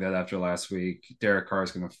feeling that after last week, Derek Carr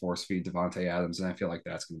is going to force feed Devontae Adams, and I feel like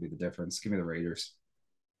that's going to be the difference. Give me the Raiders.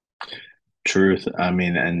 Truth. I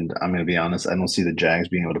mean, and I'm going to be honest, I don't see the Jags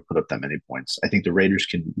being able to put up that many points. I think the Raiders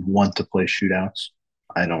can want to play shootouts.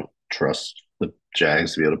 I don't trust the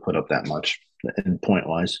Jags to be able to put up that much in point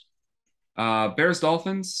wise. Bears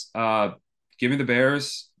Dolphins. Give me the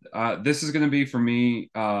Bears. This is going to be for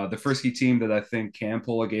me the frisky team that I think can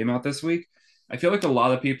pull a game out this week. I feel like a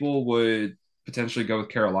lot of people would potentially go with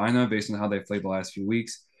Carolina based on how they've played the last few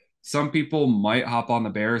weeks. Some people might hop on the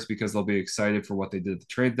Bears because they'll be excited for what they did at the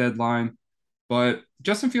trade deadline. But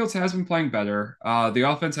Justin Fields has been playing better. The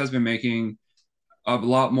offense has been making a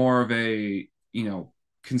lot more of a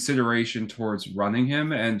consideration towards running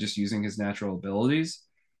him and just using his natural abilities.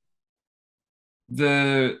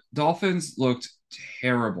 The Dolphins looked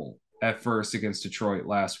terrible at first against Detroit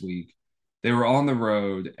last week. They were on the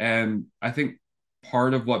road, and I think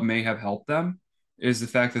part of what may have helped them is the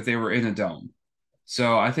fact that they were in a dome.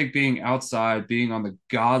 So I think being outside, being on the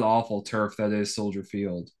god awful turf that is Soldier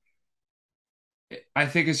Field, I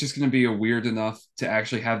think it's just going to be a weird enough to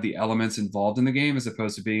actually have the elements involved in the game as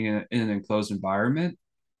opposed to being in an enclosed environment.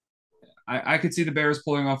 I could see the Bears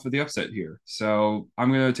pulling off for the upset here. So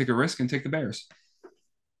I'm going to take a risk and take the Bears.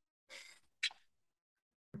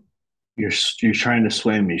 You're trying to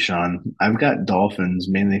sway me, Sean. I've got Dolphins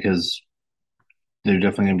mainly because they're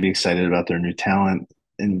definitely going to be excited about their new talent.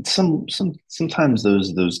 and sometimes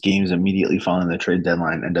those games immediately following the trade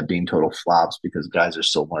deadline end up being total flops because guys are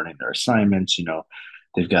still learning their assignments.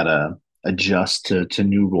 They've got to adjust to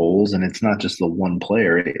new roles, and it's not just the one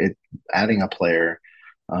player. Adding a player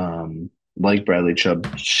like Bradley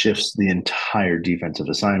Chubb shifts the entire defensive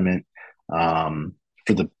assignment for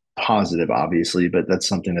the positive, obviously, but that's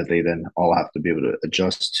something that they then all have to be able to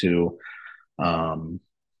adjust to. Um,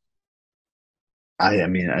 I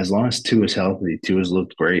mean, as long as Tua is healthy, Tua's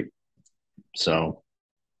looked great. So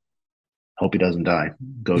hope he doesn't die.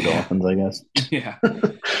 Go Yeah, Dolphins, I guess. yeah.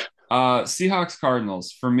 Seahawks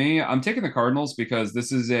Cardinals. For me, I'm taking the Cardinals because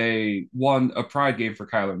this is a pride game for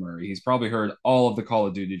Kyler Murray. He's probably heard all of the Call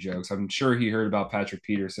of Duty jokes. I'm sure he heard about Patrick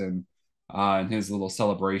Peterson and his little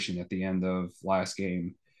celebration at the end of last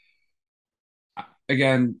game.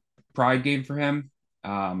 Again, pride game for him.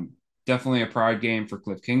 Definitely a pride game for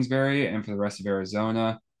Cliff Kingsbury and for the rest of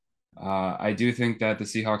Arizona. I do think that the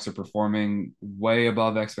Seahawks are performing way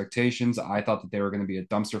above expectations. I thought that they were going to be a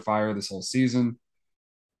dumpster fire this whole season.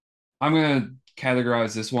 I'm going to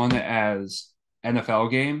categorize this one as NFL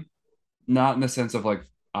game, not in the sense of like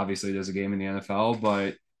obviously there's a game in the NFL,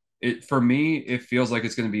 but it for me it feels like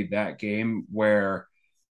it's going to be that game where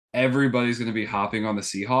everybody's going to be hopping on the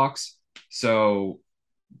Seahawks. So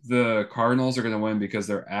the Cardinals are going to win because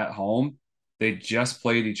they're at home. They just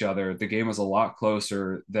played each other. The game was a lot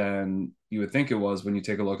closer than you would think it was when you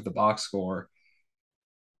take a look at the box score.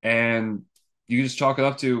 And you just chalk it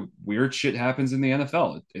up to weird shit happens in the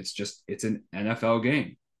NFL. It's an NFL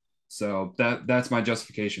game. So that's my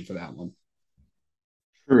justification for that one.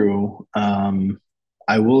 True.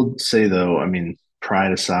 I will say though, I mean,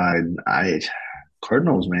 pride aside, I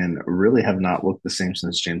Cardinals, man, really have not looked the same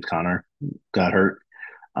since James Conner got hurt.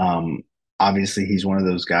 Um, Obviously, he's one of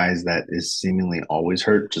those guys that is seemingly always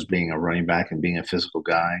hurt, just being a running back and being a physical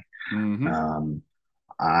guy. Mm-hmm. Um,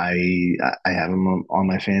 I have him on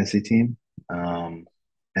my fantasy team, and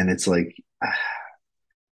it's like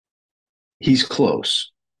he's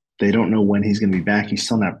close. They don't know when he's going to be back. He's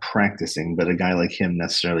still not practicing, but a guy like him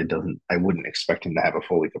necessarily doesn't. I wouldn't expect him to have a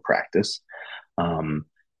full week of practice. Um,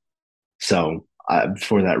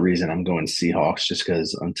 for that reason, I'm going Seahawks just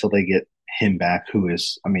because until they get him back, who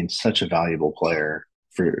is, I mean, such a valuable player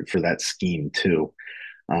for that scheme too.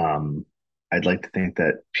 Um, I'd like to think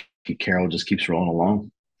that Pete Carroll just keeps rolling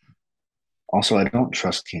along. Also, I don't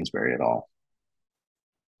trust Kingsbury at all.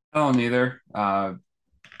 Oh, neither. I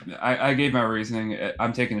gave my reasoning.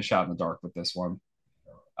 I'm taking a shot in the dark with this one.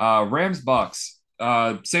 Rams Bucks.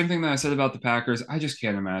 Same thing that I said about the Packers. I just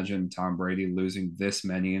can't imagine Tom Brady losing this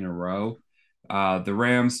many in a row. The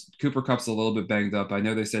Rams, Cooper Cup's a little bit banged up. I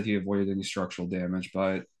know they said he avoided any structural damage,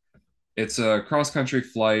 but it's a cross country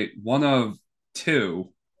flight, one of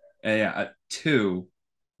two, yeah, two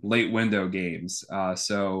late window games.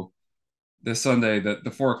 So this Sunday,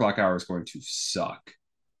 the 4 o'clock hour is going to suck.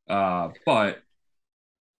 But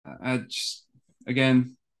I just,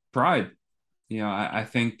 again, pride. I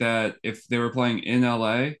think that if they were playing in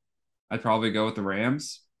LA, I'd probably go with the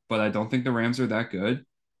Rams, but I don't think the Rams are that good.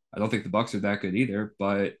 I don't think the Bucks are that good either,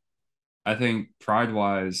 but I think pride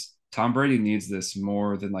wise, Tom Brady needs this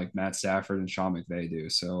more than like Matt Stafford and Sean McVay do.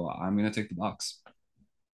 So I'm gonna take the Bucks.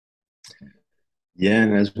 Yeah,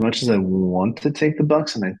 and as much as I want to take the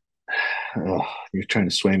Bucks, and you're trying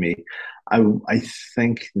to sway me, I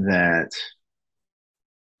think that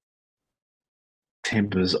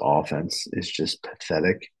Tampa's offense is just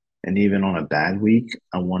pathetic. And even on a bad week,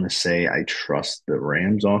 I want to say I trust the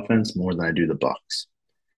Rams offense more than I do the Bucks.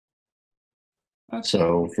 That's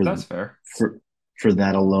So that's fair. for for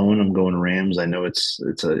that alone, I'm going Rams. I know it's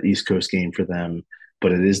a East Coast game for them,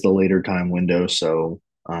 but it is the later time window. So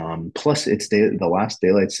plus it's the last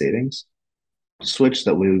daylight savings switch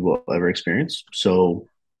that we will ever experience. So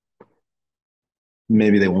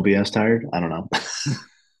maybe they won't be as tired. I don't know.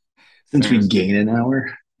 Since we Fingers. gain an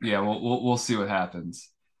hour. Yeah, we'll see what happens.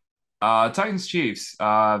 Titans Chiefs.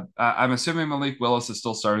 I'm assuming Malik Willis is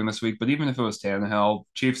still starting this week, but even if it was Tannehill,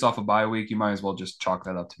 Chiefs off a bye week, you might as well just chalk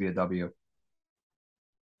that up to be a W.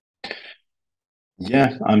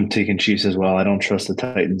 Yeah, I'm taking Chiefs as well. I don't trust the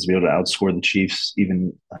Titans to be able to outscore the Chiefs.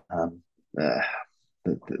 Even um, uh,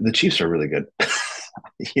 the Chiefs are really good.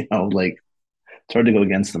 Like it's hard to go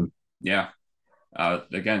against them. Yeah.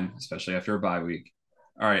 Again, especially after a bye week.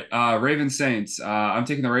 All right. Ravens Saints. I'm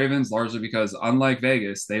taking the Ravens largely because unlike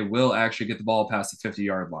Vegas, they will actually get the ball past the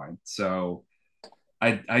 50-yard line. So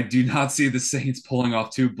I do not see the Saints pulling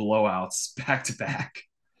off two blowouts back to back.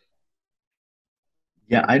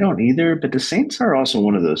 Yeah, I don't either. But the Saints are also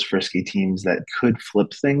one of those frisky teams that could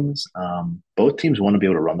flip things. Both teams want to be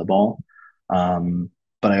able to run the ball. Um,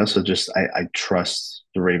 but I also just I trust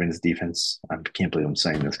the Ravens defense. I can't believe I'm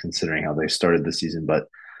saying this considering how they started the season, but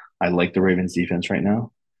I like the Ravens defense right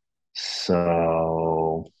now.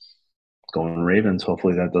 So going Ravens.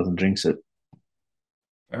 Hopefully that doesn't jinx it.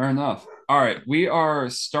 Fair enough. All right, we are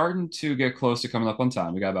starting to get close to coming up on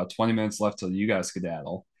time. We got about 20 minutes left till you guys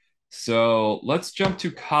skedaddle. So let's jump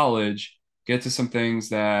to college, get to some things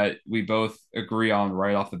that we both agree on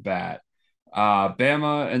right off the bat.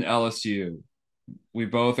 Bama and LSU. We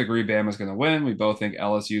both agree Bama's going to win. We both think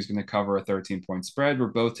LSU is going to cover a 13-point spread. We're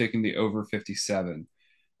both taking the over 57.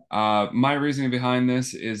 My reasoning behind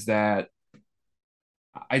this is that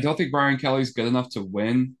I don't think Brian Kelly's good enough to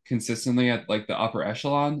win consistently at like the upper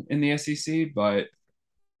echelon in the SEC, but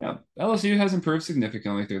yeah, LSU has improved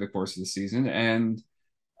significantly through the course of the season, and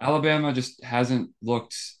Alabama just hasn't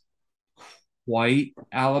looked quite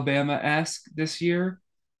Alabama-esque this year.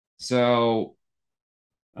 So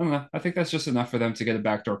I don't know. I think that's just enough for them to get a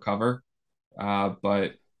backdoor cover,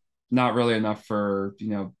 but not really enough for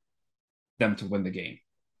them to win the game.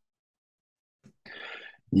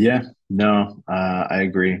 Yeah, no, I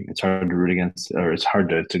agree. It's hard to root against, or it's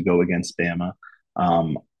hard to go against Bama.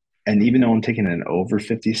 Um, and even though I'm taking an over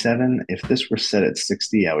 57, if this were set at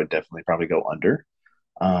 60, I would definitely probably go under.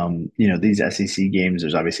 These SEC games,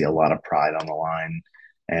 there's obviously a lot of pride on the line,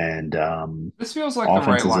 and This feels like the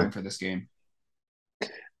right offenses. line for this game.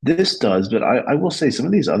 This does, but I will say some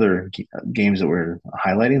of these other games that we're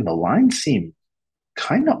highlighting, the lines seem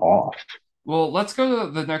kind of off. Well, let's go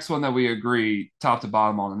to the next one that we agree top to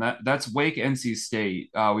bottom on, and that's Wake NC State.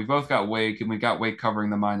 We both got Wake, and we got Wake covering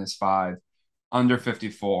the -5, under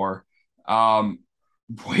 54. Um,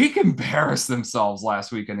 Wake embarrassed themselves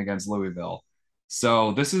last weekend against Louisville.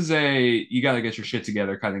 So this is a you got to get your shit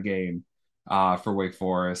together kind of game for Wake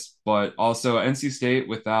Forest. But also NC State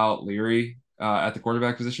without Leary at the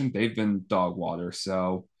quarterback position, they've been dog water.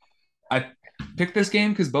 So I picked this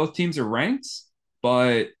game because both teams are ranked,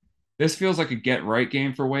 but this feels like a get right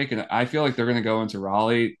game for Wake, and I feel like they're going to go into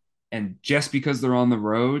Raleigh, and just because they're on the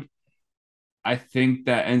road, I think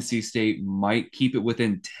that NC State might keep it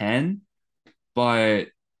within 10, but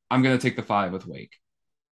I'm going to take the 5 with Wake.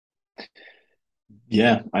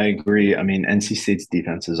 Yeah, I agree. I mean, NC State's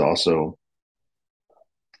defense is also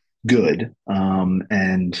good.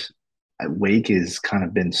 And Wake has kind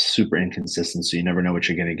of been super inconsistent, so you never know what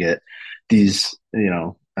you're going to get. These,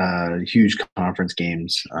 huge conference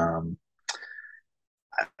games.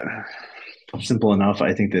 Simple enough.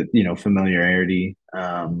 I think that, familiarity.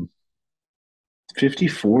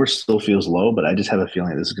 54 still feels low, but I just have a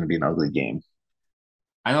feeling this is going to be an ugly game.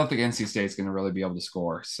 I don't think NC State's going to really be able to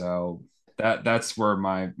score, so that's where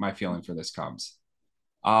my feeling for this comes.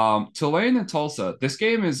 Tulane and Tulsa. This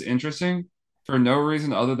game is interesting for no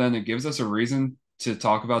reason other than it gives us a reason to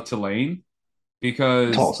talk about Tulane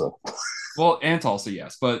because, Tulsa. well, and Tulsa,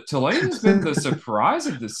 yes, but Tulane has been the surprise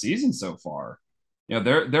of the season so far.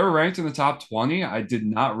 They're ranked in the top 20. I did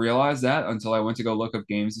not realize that until I went to go look up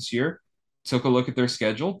games this year. Took a look at their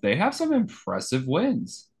schedule. They have some impressive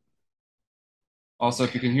wins. Also,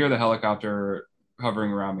 if you can hear the helicopter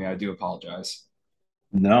hovering around me, I do apologize.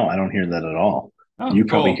 No, I don't hear that at all. Oh, You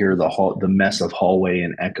probably cool. hear the mess of hallway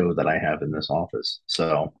and echo that I have in this office.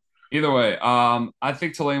 So Either way, I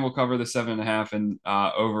think Tulane will cover the 7.5 and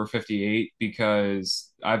over 58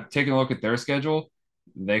 because I've taken a look at their schedule.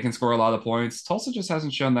 They can score a lot of points. Tulsa just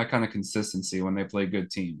hasn't shown that kind of consistency when they play good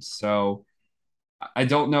teams. So I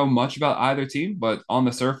don't know much about either team, but on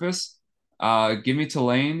the surface, give me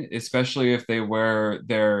Tulane, especially if they wear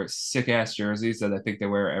their sick ass jerseys that I think they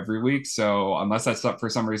wear every week. So unless that stuff for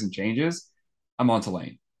some reason changes, I'm on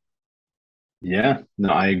Tulane. yeah, no,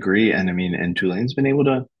 I agree. And I mean, and Tulane's been able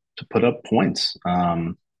to put up points.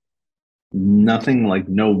 Nothing like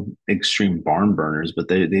no extreme barn burners, but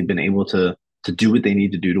they've been able to do what they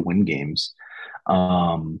need to do to win games.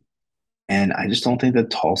 Um, and I just don't think that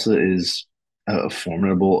Tulsa is a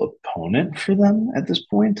formidable opponent for them at this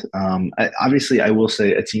point. Obviously, I will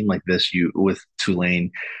say a team like this, you with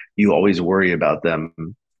Tulane, you always worry about them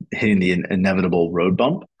hitting the inevitable road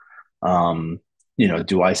bump. Um,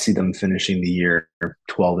 do I see them finishing the year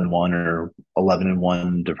 12-1 or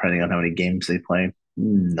 11-1, depending on how many games they play?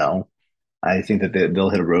 No. I think that they'll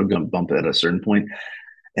hit a road bump at a certain point.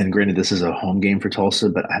 And granted, this is a home game for Tulsa,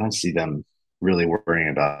 but I don't see them really worrying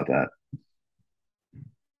about that.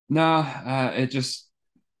 No, it just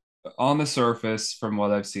on the surface, from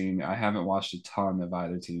what I've seen, I haven't watched a ton of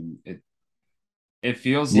either team. It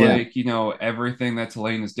feels Yeah, like, everything that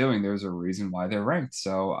Tulane is doing, there's a reason why they're ranked.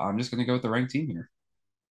 So I'm just gonna go with the ranked team here.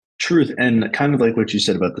 truth. And kind of like what you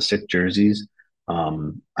said about the sick jerseys.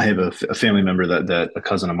 I have a family member that a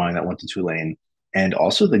cousin of mine that went to Tulane. And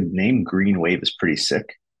also the name Green Wave is pretty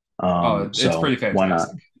sick. Oh, it's So pretty why not?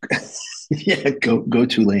 fantastic. Yeah, go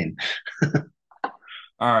Tulane.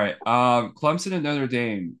 All right. Clemson and Notre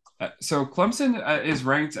Dame. So Clemson is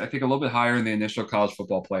ranked, I think, a little bit higher in the initial college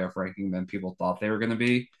football playoff ranking than people thought they were going to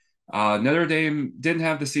be. Notre Dame didn't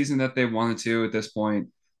have the season that they wanted to at this point,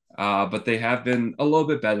 but they have been a little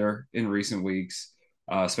bit better in recent weeks,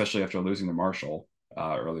 especially after losing to Marshall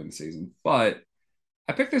early in the season. But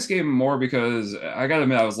I picked this game more because I got to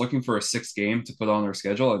admit, I was looking for a sixth game to put on their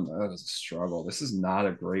schedule, and that was a struggle. This is not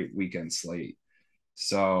a great weekend slate.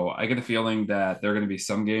 So I get a feeling that there are going to be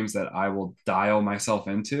some games that I will dial myself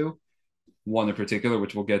into, one in particular,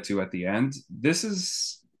 which we'll get to at the end. This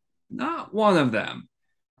is not one of them.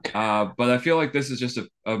 But I feel like this is just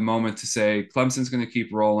a moment to say Clemson's going to keep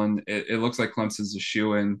rolling. It looks like Clemson's a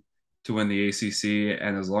shoe in to win the ACC.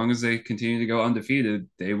 And as long as they continue to go undefeated,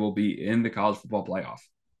 they will be in the college football playoff.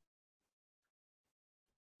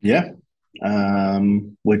 Yeah.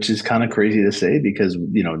 Which is kind of crazy to say because,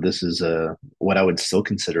 this is what I would still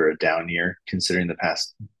consider a down year considering the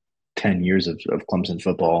past 10 years of Clemson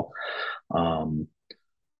football. Um,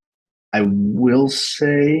 I will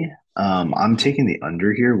say I'm taking the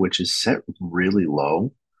under here, which is set really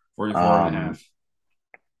low. 44 and a Um, half.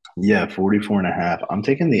 yeah, 44 and a half. I'm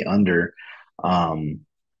taking the under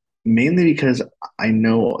mainly because I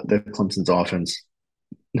know that Clemson's offense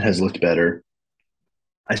has looked better.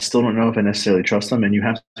 I still don't know if I necessarily trust them. And you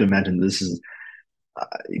have to imagine this is,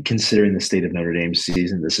 considering the state of Notre Dame's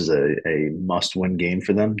season, this is a must win game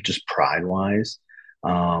for them, just pride wise.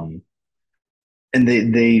 Um, and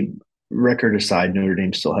they record aside, Notre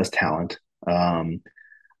Dame still has talent. Um,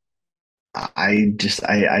 I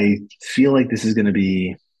feel like this is going to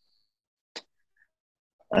be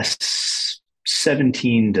a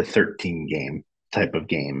 17-13 game type of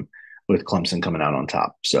game with Clemson coming out on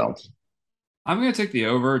top. So I'm going to take the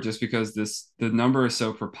over just because the number is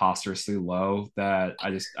so preposterously low that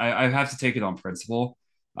I have to take it on principle.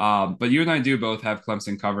 But you and I do both have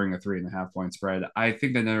Clemson covering a 3.5 point spread. I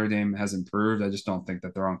think that Notre Dame has improved. I just don't think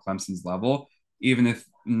that they're on Clemson's level, even if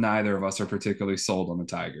neither of us are particularly sold on the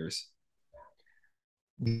Tigers.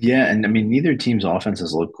 yeah, and I mean neither team's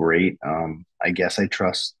offenses look great. I guess I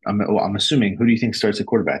trust. I'm assuming. Who do you think starts at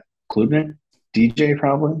quarterback? Klubnik, DJ,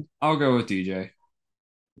 probably. I'll go with DJ.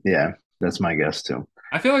 Yeah, that's my guess too.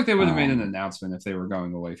 I feel like they would have made an Um, announcement if they were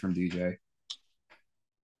going away from DJ.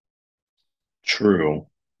 True.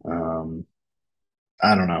 Um,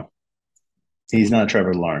 I don't know. He's not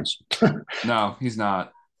Trevor Lawrence. No, he's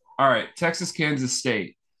not. All right, Texas, Kansas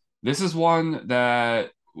State. This is one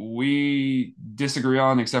that we disagree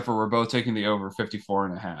on, except for we're both taking the over 54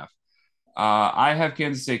 and a half. I have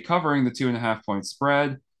Kansas State covering the 2.5 point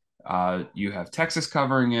spread. You have Texas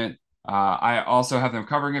covering it. I also have them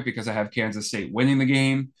covering it because I have Kansas State winning the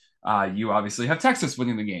game. You obviously have Texas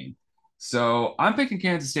winning the game. So I'm picking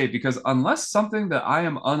Kansas State because unless something that I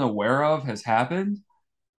am unaware of has happened,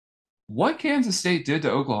 what Kansas State did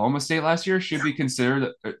to Oklahoma State last year should be considered,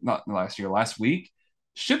 not last year, last week,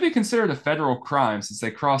 should be considered a federal crime since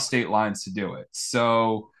they crossed state lines to do it.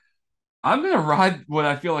 So I'm going to ride what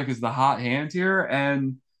I feel like is the hot hand here.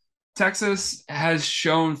 And Texas has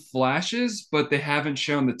shown flashes, but they haven't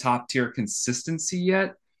shown the top tier consistency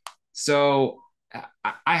yet. So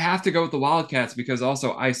I have to go with the Wildcats because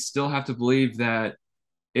also I still have to believe that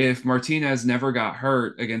if Martinez never got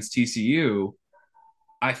hurt against TCU,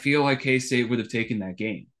 I feel like K State would have taken that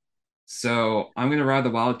game. So I'm going to ride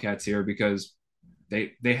the Wildcats here because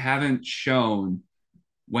they haven't shown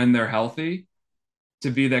when they're healthy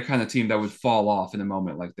to be that kind of team that would fall off in a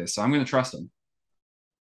moment like this. So I'm going to trust them.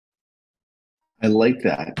 I like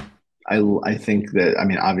that. I think that, I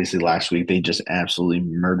mean, obviously last week they just absolutely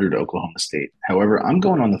murdered Oklahoma State. However, I'm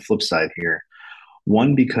going on the flip side here.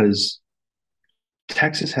 One, because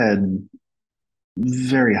Texas had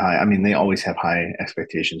very high, I mean, they always have high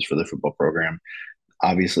expectations for the football program.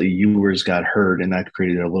 Obviously, Ewers got hurt and that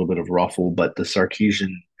created a little bit of ruffle, but the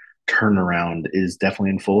Sarkisian turnaround is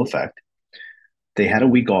definitely in full effect. They had a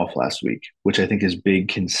week off last week, which I think is big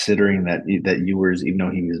considering that Ewers, even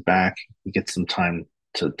though he was back, he gets some time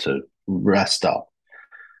to rest up.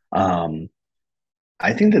 Um,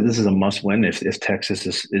 I think that this is a must win if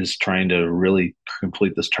Texas is trying to really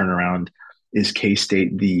complete this turnaround. Is K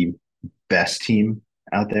State the best team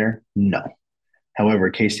out there? No. However,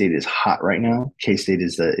 K State is hot right now. K State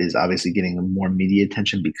is obviously getting more media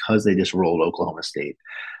attention because they just rolled Oklahoma State,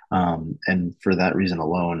 and for that reason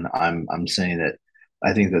alone, I'm saying that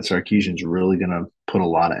I think that Sarkisian's really going to put a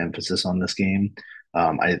lot of emphasis on this game.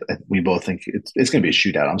 We both think it's going to be a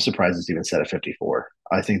shootout. I'm surprised it's even set at 54.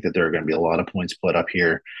 I think that there are going to be a lot of points put up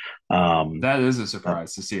here. Um, That is a uh,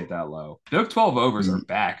 surprise to see it that low. Big 12 overs are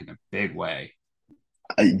back in a big way.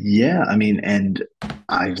 yeah, I mean, and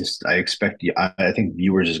I expect I think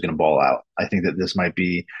viewers is going to ball out. I think that this might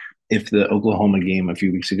be if the Oklahoma game a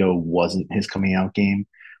few weeks ago wasn't his coming out game,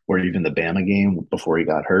 or even the Bama game before he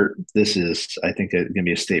got hurt. This is, I think, going to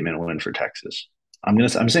be a statement win for Texas. I'm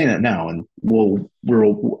saying that now, and we'll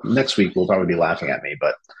next week we'll probably be laughing at me,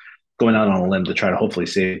 but going out on a limb to try to hopefully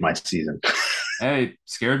save my season. Hey,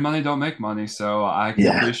 scared money don't make money, so I can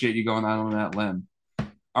Yeah. appreciate you going out on that limb.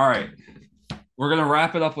 All right, we're gonna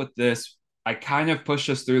wrap it up with this. I kind of pushed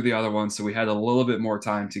us through the other one, so we had a little bit more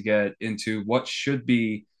time to get into what should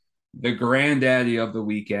be the granddaddy of the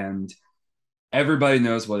weekend. Everybody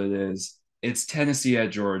knows what it is. It's Tennessee at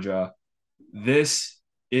Georgia. This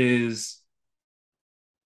is,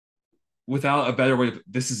 without a better way,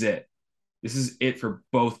 this is it. This is it for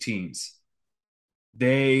both teams.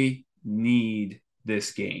 They need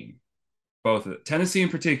this game, both of it. Tennessee in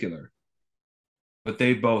particular, but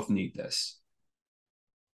they both need this.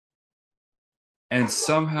 And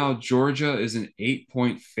somehow Georgia is an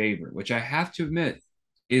 8-point favorite, which I have to admit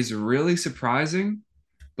is really surprising,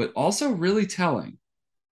 but also really telling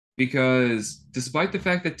because despite the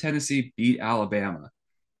fact that Tennessee beat Alabama,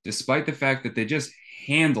 despite the fact that they just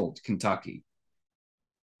handled Kentucky,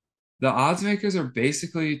 the odds makers are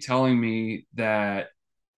basically telling me that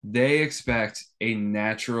they expect a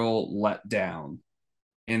natural letdown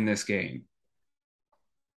in this game.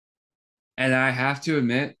 And I have to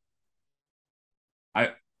admit,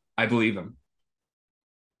 I I believe them.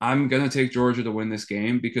 I'm gonna take Georgia to win this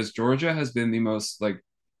game because Georgia has been the most like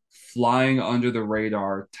flying under the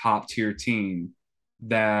radar top tier team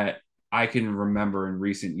that I can remember in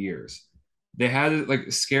recent years. They had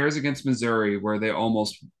like scares against Missouri where they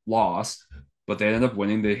almost lost, but they ended up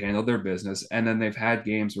winning. They handled their business, and then they've had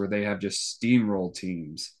games where they have just steamrolled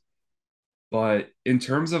teams. But in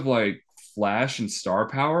terms of like flash and star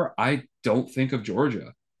power, I don't think of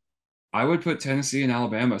Georgia. I would put Tennessee and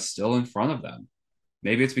Alabama still in front of them.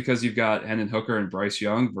 Maybe it's because you've got Hendon Hooker and Bryce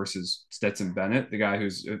Young versus Stetson Bennett, the guy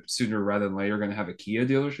who's sooner rather than later going to have a Kia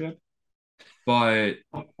dealership. But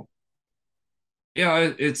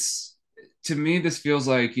yeah, it's to me, this feels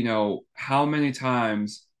like, how many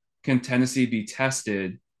times can Tennessee be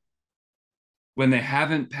tested when they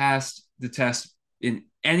haven't passed the test in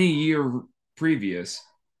any year previous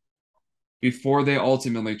before they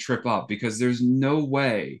ultimately trip up? Because there's no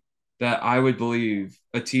way that I would believe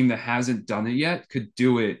a team that hasn't done it yet could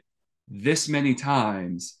do it this many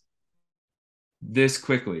times this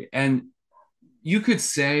quickly. And you could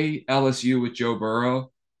say LSU with Joe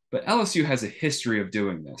Burrow, but LSU has a history of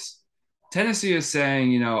doing this. Tennessee is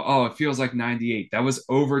saying, oh, it feels like 98. That was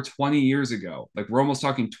over 20 years ago. Like we're almost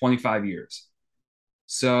talking 25 years.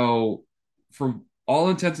 So, for all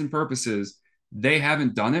intents and purposes, they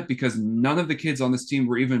haven't done it because none of the kids on this team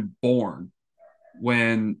were even born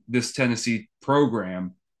when this Tennessee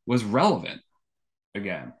program was relevant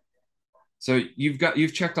again. So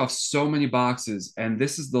you've checked off so many boxes, and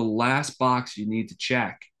this is the last box you need to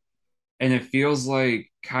check. And it feels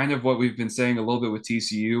like kind of what we've been saying a little bit with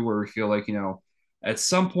TCU, where we feel like, at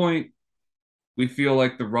some point we feel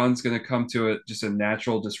like the run's going to come to it just a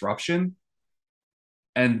natural disruption.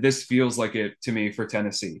 And this feels like it to me for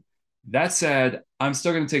Tennessee. That said, I'm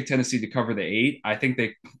still going to take Tennessee to cover the 8. I think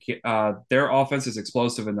their offense is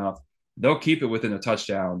explosive enough. They'll keep it within a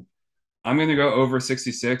touchdown. I'm going to go over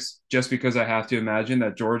 66 just because I have to imagine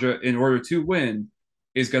that Georgia, in order to win,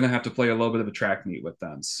 is going to have to play a little bit of a track meet with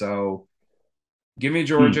them. So give me Hmm.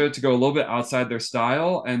 Georgia to go a little bit outside their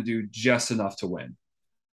style and do just enough to win.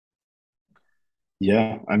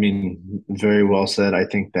 Yeah, I mean, very well said. I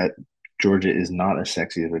think that Georgia is not as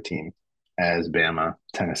sexy of a team as Bama,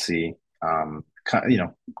 Tennessee.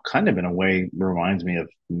 Kind of in a way reminds me of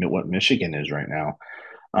what Michigan is right now.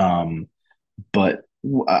 Um, but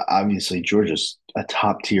obviously, Georgia's a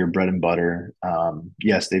top tier bread and butter.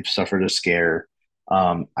 Yes, they've suffered a scare.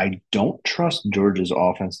 I don't trust Georgia's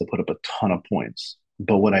offense to put up a ton of points.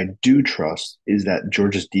 But what I do trust is that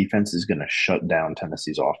Georgia's defense is going to shut down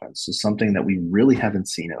Tennessee's offense. It's something that we really haven't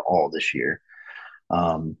seen at all this year.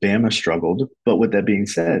 Bama struggled, but with that being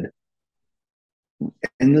said,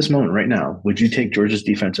 in this moment right now, would you take Georgia's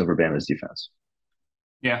defense over Bama's defense?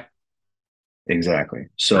 Yeah. Exactly.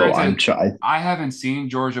 So I'm Granted, try. I haven't seen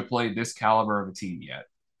Georgia play this caliber of a team yet.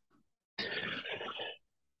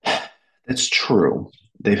 It's true.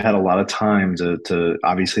 They've had a lot of time to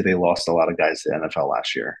obviously they lost a lot of guys to the NFL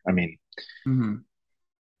last year. I mean, Mm-hmm.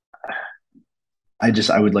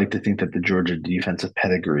 I would like to think that the Georgia defensive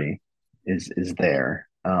pedigree is there.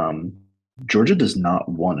 Georgia does not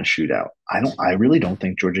want a shootout. I really don't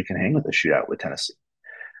think Georgia can hang with a shootout with Tennessee.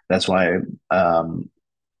 That's why um,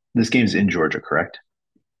 this game's in Georgia, correct?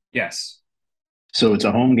 Yes. So it's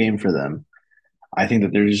a home game for them. I think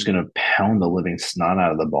that they're just going to pound the living snot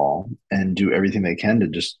out of the ball and do everything they can to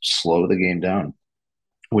just slow the game down,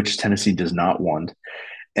 which Tennessee does not want.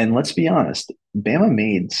 And let's be honest, Bama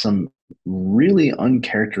made some really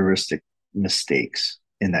uncharacteristic mistakes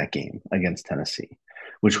in that game against Tennessee,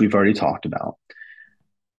 which we've already talked about.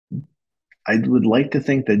 I would like to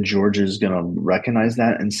think that Georgia is going to recognize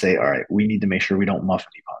that and say, all right, we need to make sure we don't muff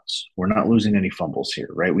any punts. We're not losing any fumbles here,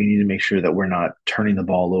 right? We need to make sure that we're not turning the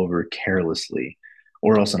ball over carelessly,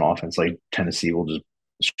 or else an offense like Tennessee will just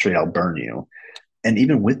straight out burn you. And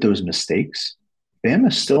even with those mistakes,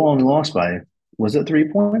 Bama still only lost by, was it 3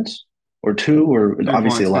 points or two, or Three obviously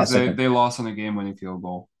points a because last they second? they lost on a game-winning field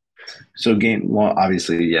goal. So game, well,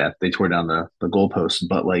 obviously, yeah, they tore down the goalpost,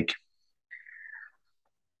 but like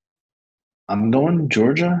I'm going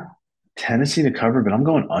Georgia, Tennessee to cover, but I'm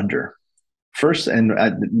going under. First, and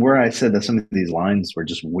where I said that some of these lines were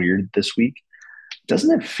just weird this week,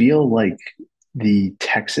 doesn't it feel like the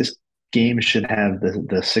Texas game should have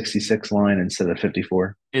the 66 line instead of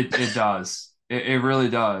 54? It does. It really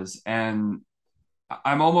does. And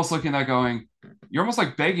I'm almost looking at going, you're almost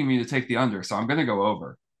like begging me to take the under, so I'm going to go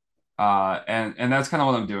over. And that's kind of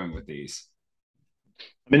what I'm doing with these.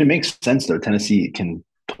 I mean, it makes sense though. Tennessee can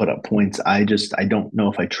put up points. I don't know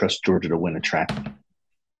if I trust Georgia to win a track.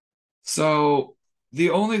 So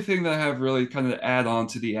the only thing that I have really kind of to add on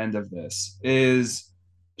to the end of this is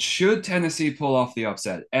should Tennessee pull off the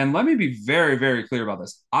upset? And let me be very, very clear about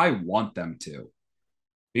this. I want them to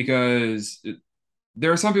because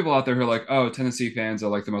there are some people out there who are like, oh, Tennessee fans are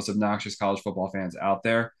like the most obnoxious college football fans out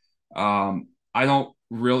there. I don't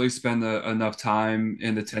really spend enough time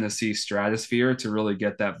in the Tennessee stratosphere to really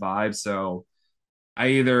get that vibe. So I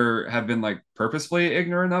either have been like purposefully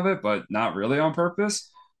ignorant of it, but not really on purpose,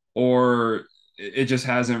 or it just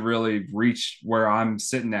hasn't really reached where I'm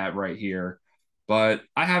sitting at right here. But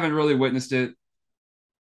I haven't really witnessed it.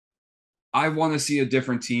 I want to see a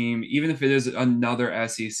different team, even if it is another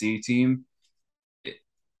SEC team.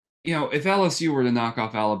 If LSU were to knock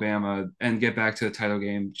off Alabama and get back to the title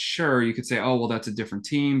game, sure, you could say, oh, well, that's a different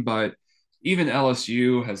team. But even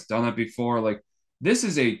LSU has done it before. Like, this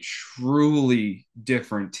is a truly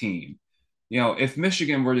different team. If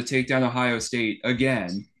Michigan were to take down Ohio State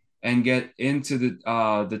again and get into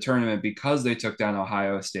the tournament because they took down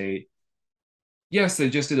Ohio State, yes,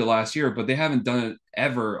 they just did it last year, but they haven't done it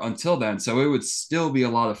ever until then. So it would still be a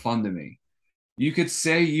lot of fun to me. You could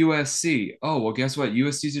say USC. Oh, well, guess what?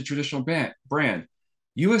 USC is a traditional brand.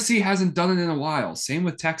 USC hasn't done it in a while. Same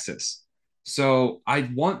with Texas. So I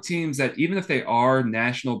want teams that, even if they are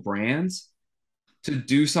national brands, to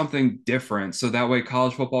do something different so that way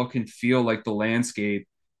college football can feel like the landscape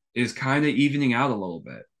is kind of evening out a little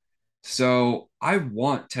bit. So I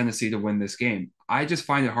want Tennessee to win this game. I just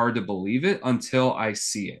find it hard to believe it until I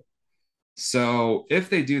see it. So if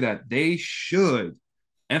they do that, they should,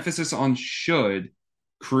 emphasis on should,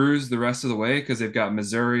 cruise the rest of the way because they've got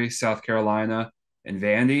Missouri, South Carolina, and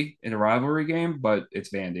Vandy in a rivalry game, but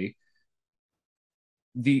it's Vandy.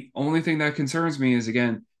 The only thing that concerns me is,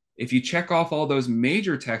 again, if you check off all those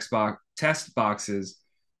major test boxes,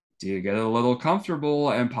 do you get a little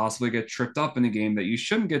comfortable and possibly get tripped up in a game that you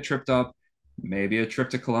shouldn't get tripped up? Maybe a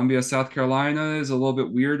trip to Columbia, South Carolina is a little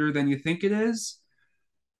bit weirder than you think it is.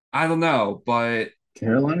 I don't know, but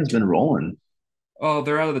Carolina's been rolling. oh,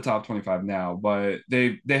 they're out of the top 25 now, but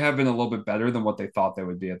they have been a little bit better than what they thought they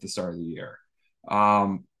would be at the start of the year.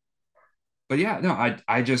 Um, but yeah, no,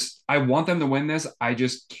 I want them to win this. I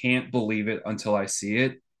just can't believe it until I see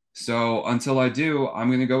it. So until I do, I'm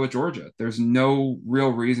going to go with Georgia. There's no real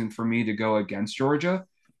reason for me to go against Georgia,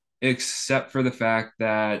 except for the fact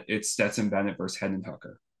that it's Stetson Bennett versus Hendon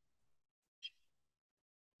Hooker.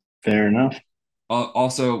 Fair enough.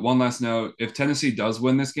 Also, one last note: if Tennessee does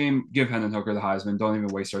win this game, give Hendon Hooker the Heisman. Don't even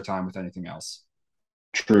waste our time with anything else.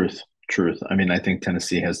 Truth, truth. I mean, I think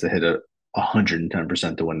Tennessee has to hit a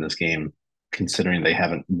 110% to win this game, considering they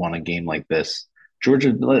haven't won a game like this.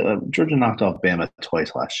 Georgia knocked off Bama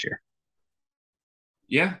twice last year.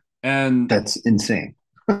 Yeah, and That's insane.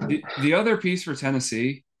 the other piece for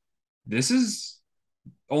Tennessee, this is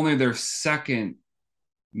only their second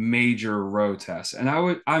major road test, and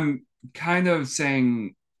I'm kind of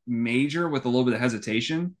saying major with a little bit of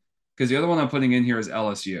hesitation because the other one I'm putting in here is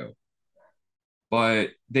LSU. But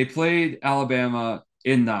they played Alabama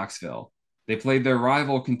in Knoxville. They played their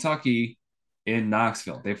rival Kentucky in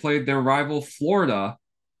Knoxville. They played their rival Florida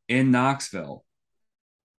in Knoxville.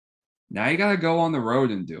 Now you got to go on the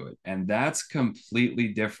road and do it. And that's completely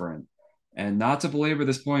different. And not to belabor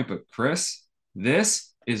this point, but Chris,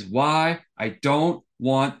 this is why I don't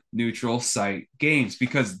want neutral site games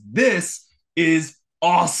because this is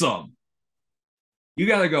awesome. You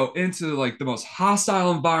got to go into like the most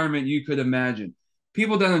hostile environment you could imagine.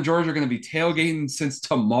 People down in Georgia are going to be tailgating since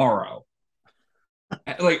tomorrow.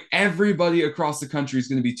 Like everybody across the country is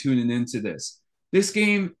going to be tuning into this. This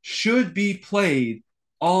game should be played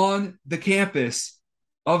on the campus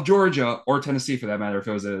of Georgia or Tennessee, for that matter, if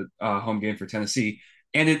it was a home game for Tennessee.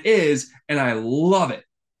 And it is, and I love it.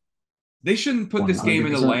 They shouldn't put this game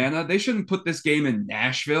in 100%. Atlanta. They shouldn't put this game in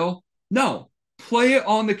Nashville. No, play it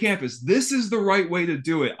on the campus. This is the right way to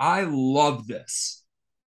do it. I love this.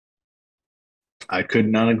 I could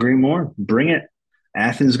not agree more. Bring it.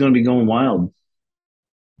 Athens is going to be going wild.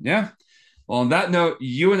 Yeah. Well, on that note,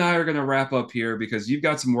 you and I are going to wrap up here because you've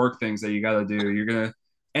got some work things that you got to do. You're going to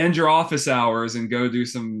end your office hours and go do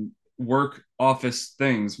some work office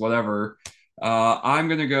things, whatever. I'm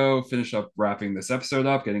going to go finish up wrapping this episode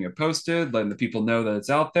up, getting it posted, letting the people know that it's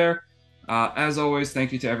out there. As always,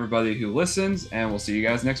 thank you to everybody who listens, and we'll see you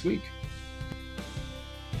guys next week.